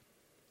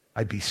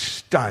 I'd be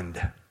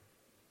stunned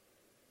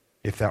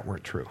if that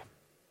weren't true.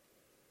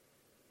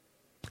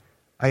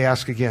 I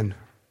ask again,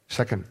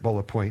 second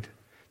bullet point,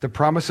 the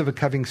promise of a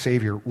coming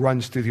Savior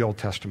runs through the Old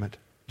Testament.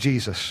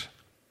 Jesus,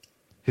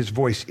 his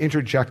voice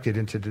interjected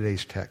into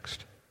today's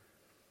text.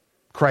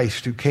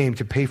 Christ, who came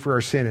to pay for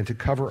our sin and to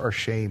cover our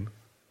shame.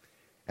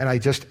 And I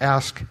just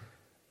ask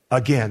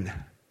again,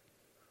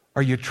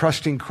 are you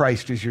trusting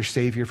Christ as your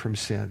Savior from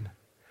sin?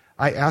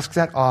 I ask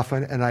that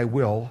often, and I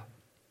will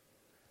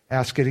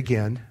ask it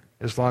again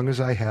as long as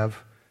I have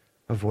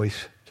a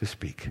voice to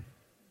speak.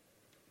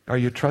 Are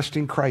you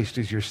trusting Christ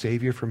as your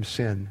Savior from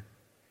sin?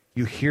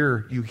 You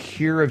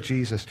hear of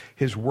Jesus,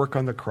 his work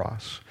on the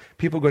cross.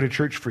 People go to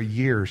church for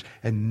years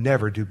and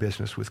never do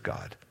business with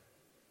God.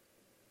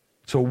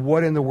 So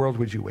what in the world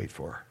would you wait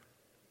for?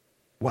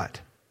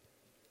 What?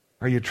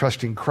 Are you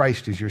trusting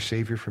Christ as your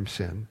Savior from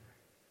sin?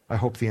 I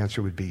hope the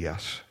answer would be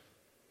yes.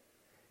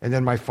 And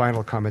then my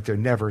final comment there,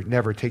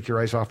 never take your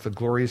eyes off the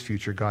glorious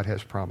future God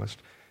has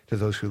promised to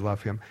those who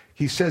love him.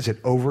 He says it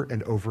over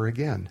and over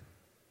again.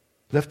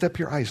 Lift up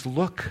your eyes.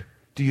 Look.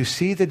 Do you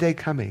see the day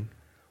coming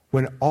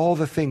when all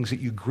the things that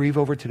you grieve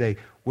over today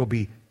will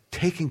be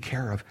taken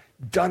care of,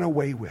 done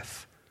away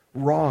with,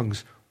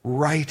 wrongs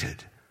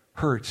righted,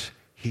 hurts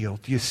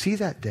healed? Do you see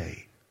that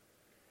day?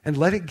 And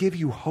let it give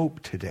you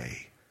hope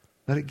today.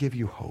 Let it give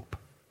you hope.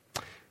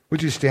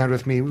 Would you stand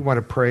with me? We want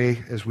to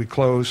pray as we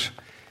close.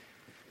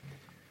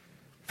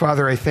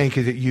 Father, I thank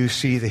you that you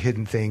see the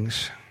hidden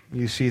things.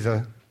 You see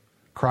the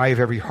cry of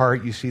every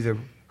heart. You see the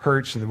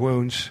hurts and the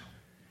wounds.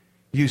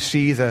 You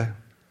see the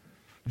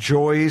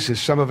joys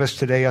as some of us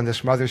today on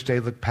this Mother's Day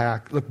look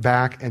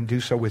back and do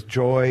so with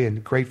joy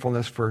and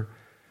gratefulness for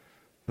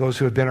those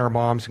who have been our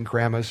moms and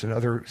grandmas and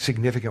other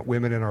significant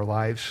women in our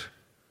lives.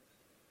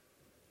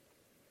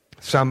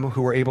 Some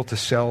who are able to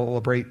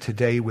celebrate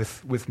today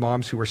with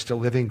moms who are still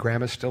living,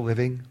 grandmas still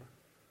living.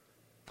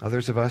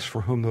 Others of us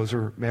for whom those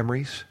are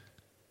memories.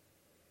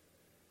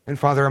 And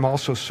Father, I'm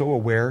also so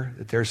aware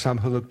that there are some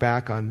who look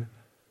back on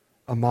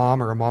a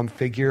mom or a mom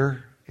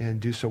figure and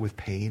do so with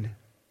pain.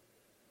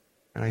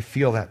 And I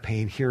feel that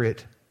pain, hear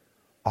it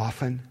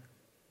often.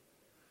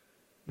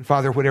 And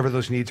Father, whatever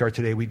those needs are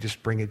today, we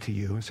just bring it to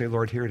you and say,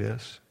 Lord, here it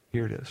is.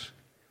 Here it is.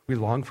 We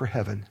long for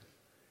heaven.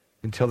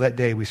 Until that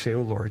day, we say,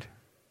 oh Lord,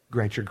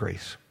 grant your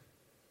grace.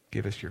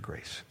 Give us your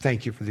grace.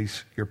 Thank you for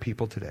your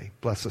people today.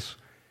 Bless us.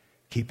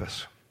 Keep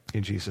us.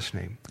 In Jesus'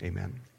 name, amen.